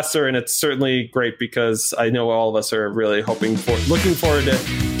lot faster, and it's certainly great because I know all of us are really looking forward to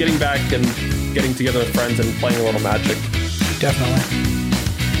getting back and getting together with friends and playing a little Magic. Definitely.